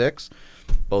Yeah. Part 6.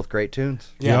 Both great tunes.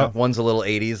 Yeah. One's a little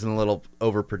 80s and a little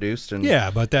overproduced. And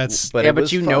Yeah, but that's but yeah, it but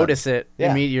was you fun. notice it.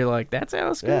 Yeah. Immediately, you're like, that's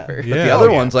Alice Yeah. Cooper. But Yeah. the other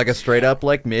Oh, yeah. one's like a straight up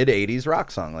like mid 80s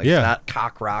rock song. Like Yeah. it's not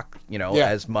cock rock, Yeah.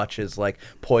 as much as like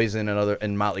Poison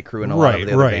and Motley Crue and a lot Right, of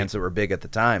the other right. bands that were big at the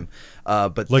time.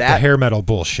 But like that, the hair metal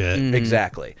bullshit.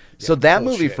 Exactly. So that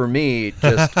movie bullshit. for me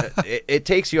just it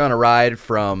takes you on a ride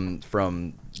from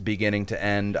beginning to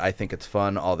end. I think it's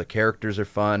fun. All the characters are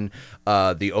fun.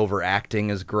 The overacting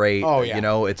is great. Oh, yeah.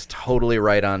 It's totally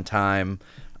right on time.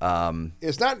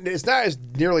 It's not as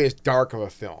nearly as dark of a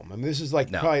film. I mean, this is like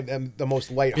No. probably the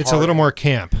most lighthearted. It's a little more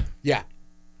camp. Yeah.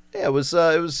 Yeah, it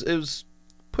was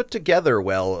put together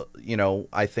well,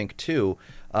 I think too.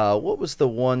 What was the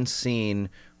one scene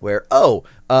where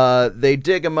they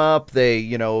dig him up,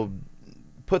 they,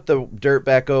 put the dirt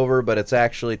back over, but it's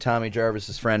actually Tommy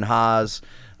Jarvis's friend Haas.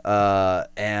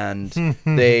 And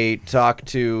they talk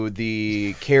to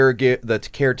the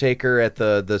caretaker at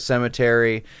the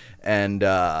cemetery,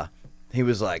 and he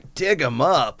was like, dig him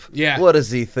up. Yeah. What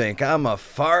does he think? I'm a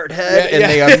fart head? Yeah, and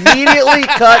they immediately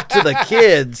cut to the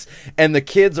kids, and the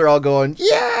kids are all going,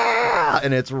 yeah!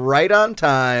 And it's right on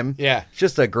time. Yeah.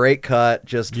 Just a great cut,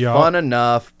 just Yeah. fun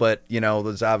enough, but,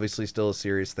 there's obviously still a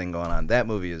serious thing going on. That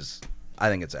movie I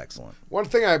think it's excellent. One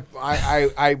thing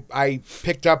I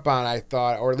picked up on, I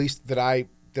thought, or at least that I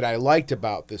liked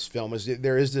about this film, is that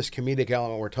there is this comedic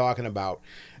element we're talking about.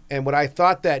 And what I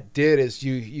thought that did is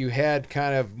you had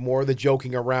kind of more of the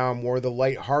joking around, more of the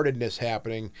lightheartedness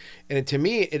happening. And to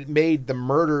me, it made the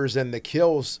murders and the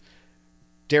kills,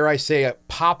 dare I say,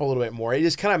 pop a little bit more. It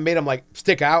just kind of made them like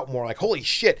stick out more, like, holy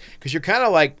shit. Because you're kind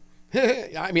of like,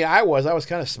 I mean, I was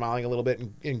kind of smiling a little bit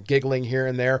and giggling here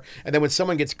and there. And then when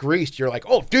someone gets greased, you're like,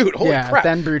 oh, dude, holy Yeah, crap.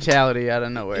 then brutality out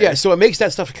of nowhere. Yeah, so it makes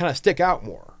that stuff kind of stick out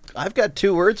more. I've got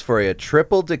 2 words for you: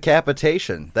 triple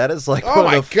decapitation. That is like Oh one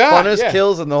my of the God, funnest yeah.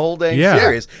 kills in the whole dang Yeah.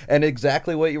 series, and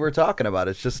exactly what you were talking about.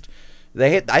 It's just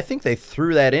I think they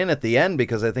threw that in at the end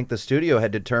because I think the studio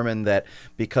had determined that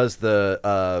because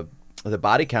the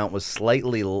body count was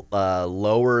slightly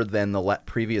lower than the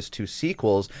previous 2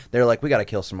 sequels, they're like, we got to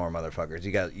kill some more motherfuckers.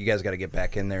 You guys got to get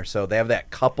back in there. So they have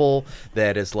that couple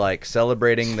that is like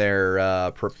celebrating their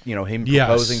him Yes.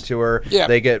 proposing to her. Yeah.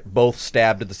 They get both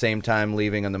stabbed at the same time,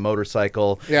 leaving on the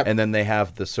motorcycle. Yep. And then they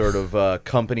have the sort of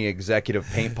company executive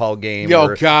paintball game. Yo,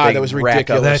 where God, they that was rack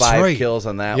up ridiculous. That's 5 right. kills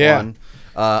on that Yeah. one.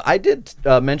 I did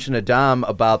mention to Dom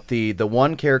about the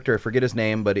one character, I forget his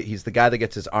name, but he's the guy that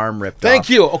gets his arm ripped off. Thank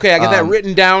you. Okay, I got that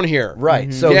written down here.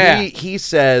 Right. So Yeah. he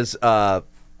says, I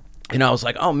was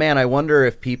like, oh man, I wonder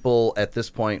if people at this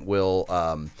point will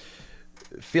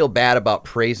feel bad about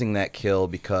praising that kill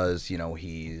because, you know,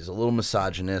 he's a little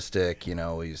misogynistic. You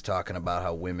know, he's talking about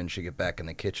how women should get back in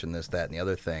the kitchen, this, that, and the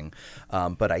other thing.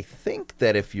 But I think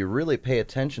that if you really pay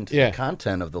attention to the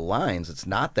content of the lines, it's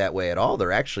not that way at all.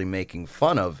 They're actually making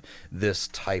fun of this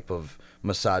type of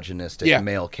misogynistic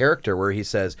male character where he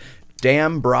says,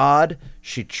 damn broad,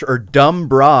 or dumb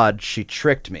broad, she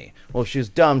tricked me. Well, if she was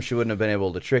dumb, she wouldn't have been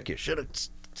able to trick you. Should have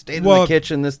stayed in the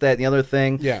kitchen, this, that, and the other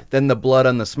thing. Yeah. Then the blood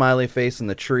on the smiley face in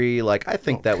the tree. Like, I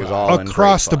think that was all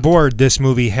across the board. This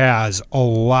movie has a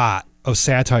lot of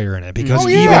satire in it because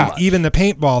even the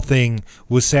paintball thing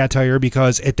was satire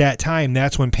because at that time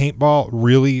that's when paintball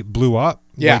really blew up.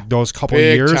 Yeah, like those couple of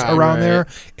years around there,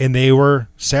 and they were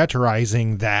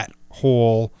satirizing that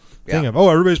whole thing of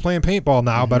everybody's playing paintball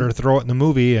now. Better throw it in the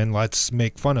movie and let's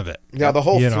make fun of it. Yeah, the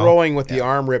whole throwing with the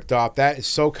arm ripped off, that is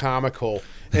so comical.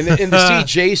 And to see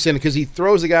Jason, because he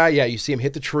throws the guy, you see him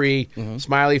hit the tree,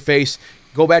 smiley face,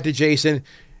 go back to Jason.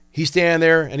 He's standing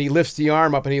there and he lifts the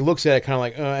arm up and he looks at it kind of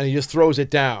like, and he just throws it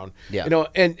down. Yeah. You know,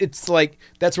 and it's like,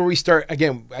 that's where we start.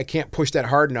 Again, I can't push that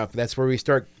hard enough. That's where we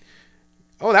start.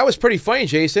 Oh, that was pretty funny,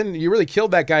 Jason. You really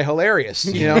killed that guy. Hilarious.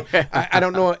 You know, I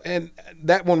don't know. And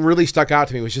that one really stuck out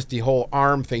to me. It was just the whole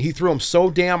arm thing. He threw him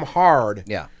so damn hard.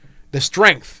 Yeah. The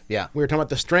strength. Yeah. We were talking about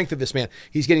the strength of this man.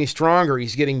 He's getting stronger.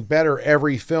 He's getting better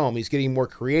every film. He's getting more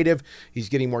creative. He's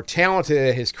getting more talented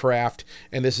at his craft.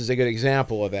 And this is a good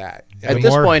example of that. At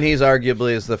this point, he's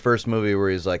arguably is the first movie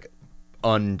where he's like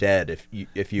undead. If you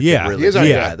could really,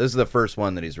 this is the first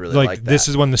one that he's really like that. This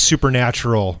is when the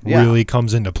supernatural really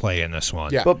comes into play in this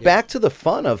one. Yeah. But back to the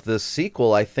fun of this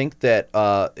sequel, I think that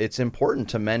it's important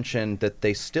to mention that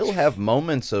they still have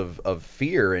moments of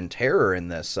fear and terror in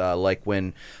this, like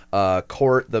when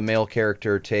Court, the male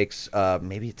character, takes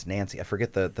maybe it's Nancy, I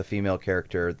forget the female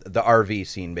character, the RV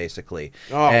scene basically.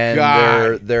 Oh, and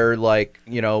God. they're like,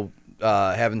 you know,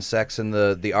 having sex in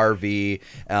the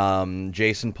RV.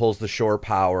 Jason pulls the shore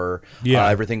power. Yeah.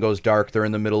 Everything goes dark. They're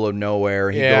in the middle of nowhere.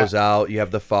 He goes out. You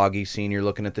have the foggy scene. You're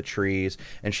looking at the trees.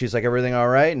 And she's like, everything all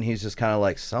right? And he's just kind of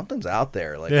like, something's out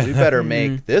there. Like, we better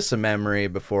make this a memory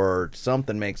before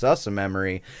something makes us a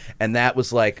memory. And that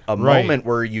was like a moment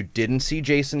where you didn't see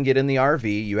Jason get in the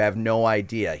RV. You have no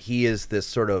idea. He is this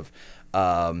sort of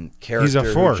character. He's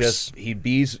a force.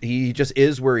 He just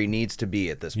is where he needs to be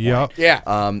at this point. Yep. Yeah.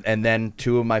 And then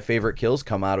two of my favorite kills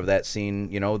come out of that scene.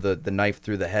 You know, the knife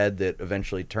through the head that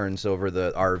eventually turns over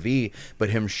the RV, but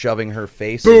him shoving her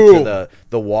face into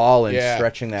the wall and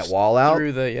stretching that wall out.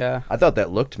 I thought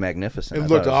that looked magnificent. It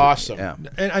looked awesome.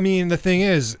 And I mean, the thing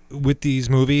is, with these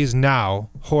movies now,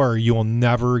 horror, you will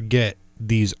never get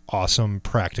these awesome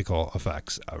practical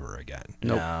effects ever again.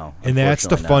 No. And that's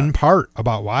the fun part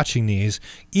about watching these.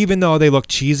 Even though they look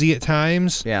cheesy at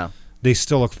times, they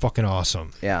still look fucking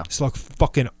awesome. Yeah. Still look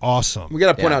fucking awesome. We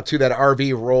got to point out, too, that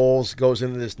RV rolls, goes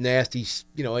into this nasty,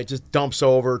 you know, it just dumps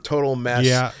over, total mess.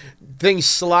 Yeah. Thing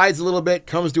slides a little bit,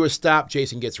 comes to a stop,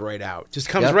 Jason gets right out. Just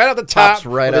comes right out the top, pops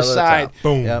right out the side. Top.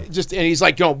 Boom. Yep. And he's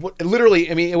like, you know,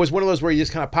 literally, I mean, it was one of those where he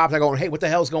just kind of popped out going, hey, what the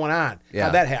hell's going on? Yeah.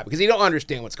 How'd that happen? Because he don't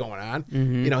understand what's going on.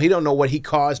 You know, he don't know what he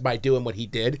caused by doing what he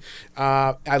did.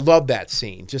 I love that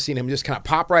scene. Just seeing him just kind of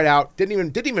pop right out. Didn't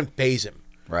even faze him.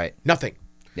 Right. Nothing.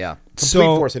 Yeah. Complete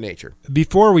force of nature.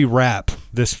 Before we wrap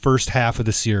this first half of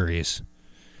the series,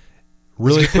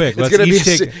 really quick, it's going to be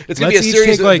a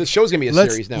series. The show's going to be a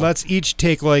series now. Let's each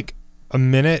take like a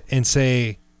minute and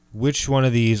say which one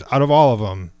of these, out of all of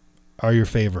them, are your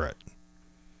favorite.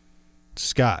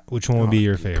 Scott, which one would be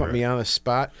your favorite? Put me on the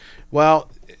spot. Well,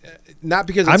 not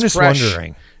because it's I'm just fresh.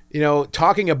 wondering. You know,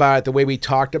 talking about it the way we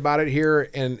talked about it here,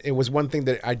 and it was one thing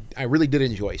that I really did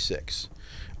enjoy 6.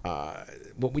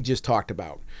 What we just talked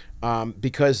about,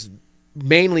 because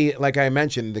mainly, like I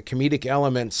mentioned, the comedic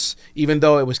elements, even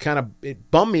though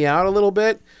it bummed me out a little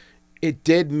bit, it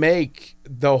did make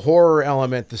the horror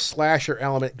element, the slasher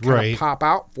element kind of pop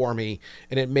out for me,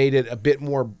 and it made it a bit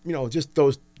more, you know,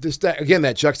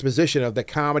 that juxtaposition of the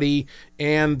comedy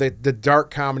and the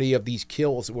dark comedy of these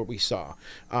kills, what we saw.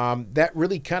 That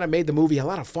really kind of made the movie a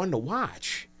lot of fun to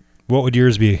watch. What would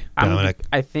yours be, Dominic?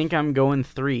 I think I'm going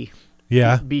 3.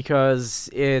 Yeah. Because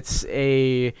it's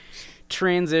a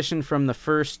transition from the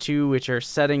first 2, which are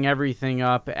setting everything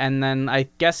up, and then I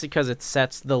guess because it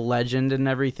sets the legend and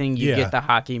everything, you get the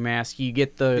hockey mask, you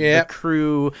get the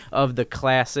crew of the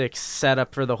classics set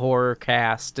up for the horror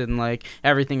cast, and like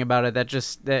everything about it. That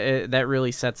just that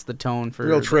really sets the tone for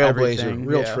real trailblazer,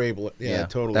 everything. Yeah,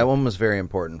 totally. That one was very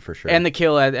important for sure. And the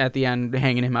kill at the end,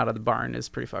 hanging him out of the barn, is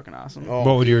pretty fucking awesome.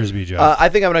 What would yours be, Jeff? I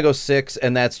think I'm gonna go 6,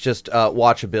 and that's just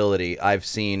watchability. I've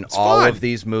seen all of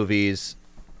these movies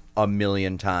a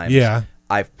million times. Yeah.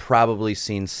 I've probably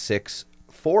seen 6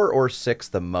 4 or 6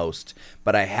 the most,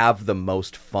 but I have the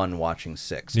most fun watching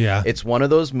 6. Yeah. It's one of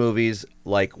those movies,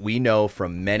 like we know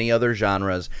from many other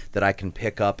genres, that I can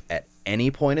pick up at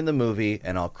any point in the movie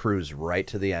and I'll cruise right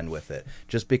to the end with it,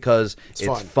 just because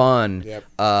it's fun. Yep.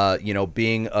 You know,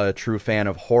 being a true fan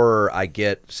of horror, I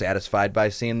get satisfied by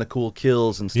seeing the cool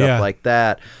kills and stuff like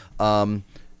that.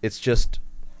 It's just,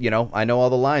 you know, I know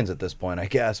all the lines at this point, I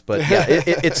guess, but yeah,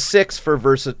 it's 6 for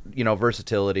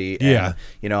versatility. And,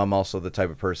 you know, I'm also the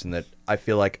type of person that I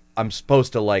feel like I'm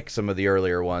supposed to like some of the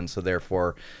earlier ones, so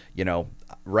therefore, you know,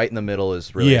 right in the middle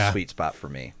is really a sweet spot for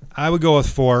me. I would go with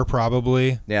 4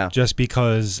 probably. Yeah. Just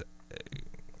because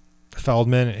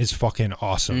Feldman is fucking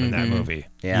awesome in that movie.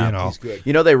 Yeah. You know? He's good.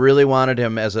 You know, they really wanted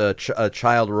him as a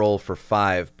child role for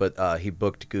 5, but he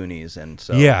booked Goonies, and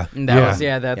so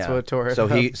that's what tore it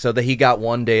up. So he got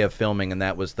one day of filming, and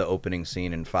that was the opening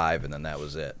scene in 5, and then that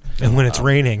was it. And when it's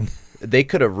raining, they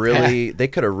could have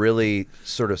really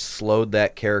sort of slowed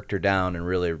that character down and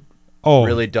really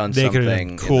done they something could have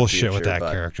done cool in the shit with future,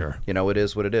 that character. You know, it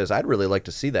is what it is. I'd really like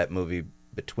to see that movie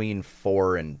between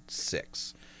 4 and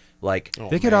 6. Like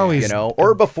they could always, you know,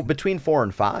 or between 4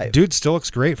 and 5. Dude still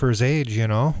looks great for his age, you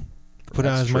know. Put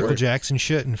on his Michael Jackson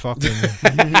shit and fucking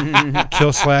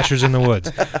kill slashers in the woods.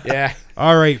 Yeah.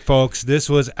 All right, folks. This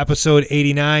was episode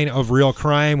 89 of Real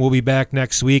Crime. We'll be back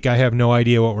next week. I have no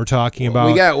idea what we're talking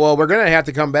about. We're gonna have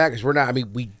to come back because we're not. I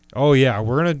mean, Oh yeah,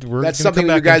 we're that's gonna something come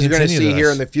that you back guys are and going to continue see this. here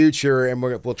in the future, and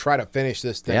we'll try to finish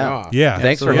this thing off. Yeah.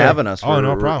 Thanks for having us. Oh,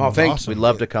 no problem. Oh, thanks. Awesome. We'd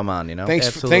love to come on. You know. Thanks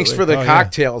for the Oh, yeah.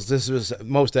 cocktails. This was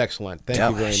most excellent. Thank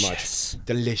you very Delicious. much.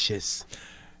 Delicious.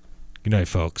 Good night,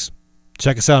 folks.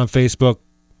 Check us out on Facebook,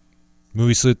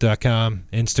 moviesleuth.com,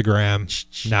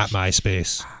 Instagram, not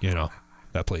MySpace. You know,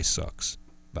 that place sucks.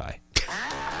 Bye.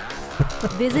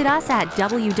 Visit us at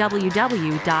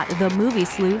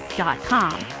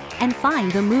www.themoviesleuth.com and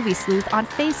find The Movie Sleuth on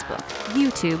Facebook,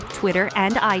 YouTube, Twitter,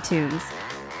 and iTunes.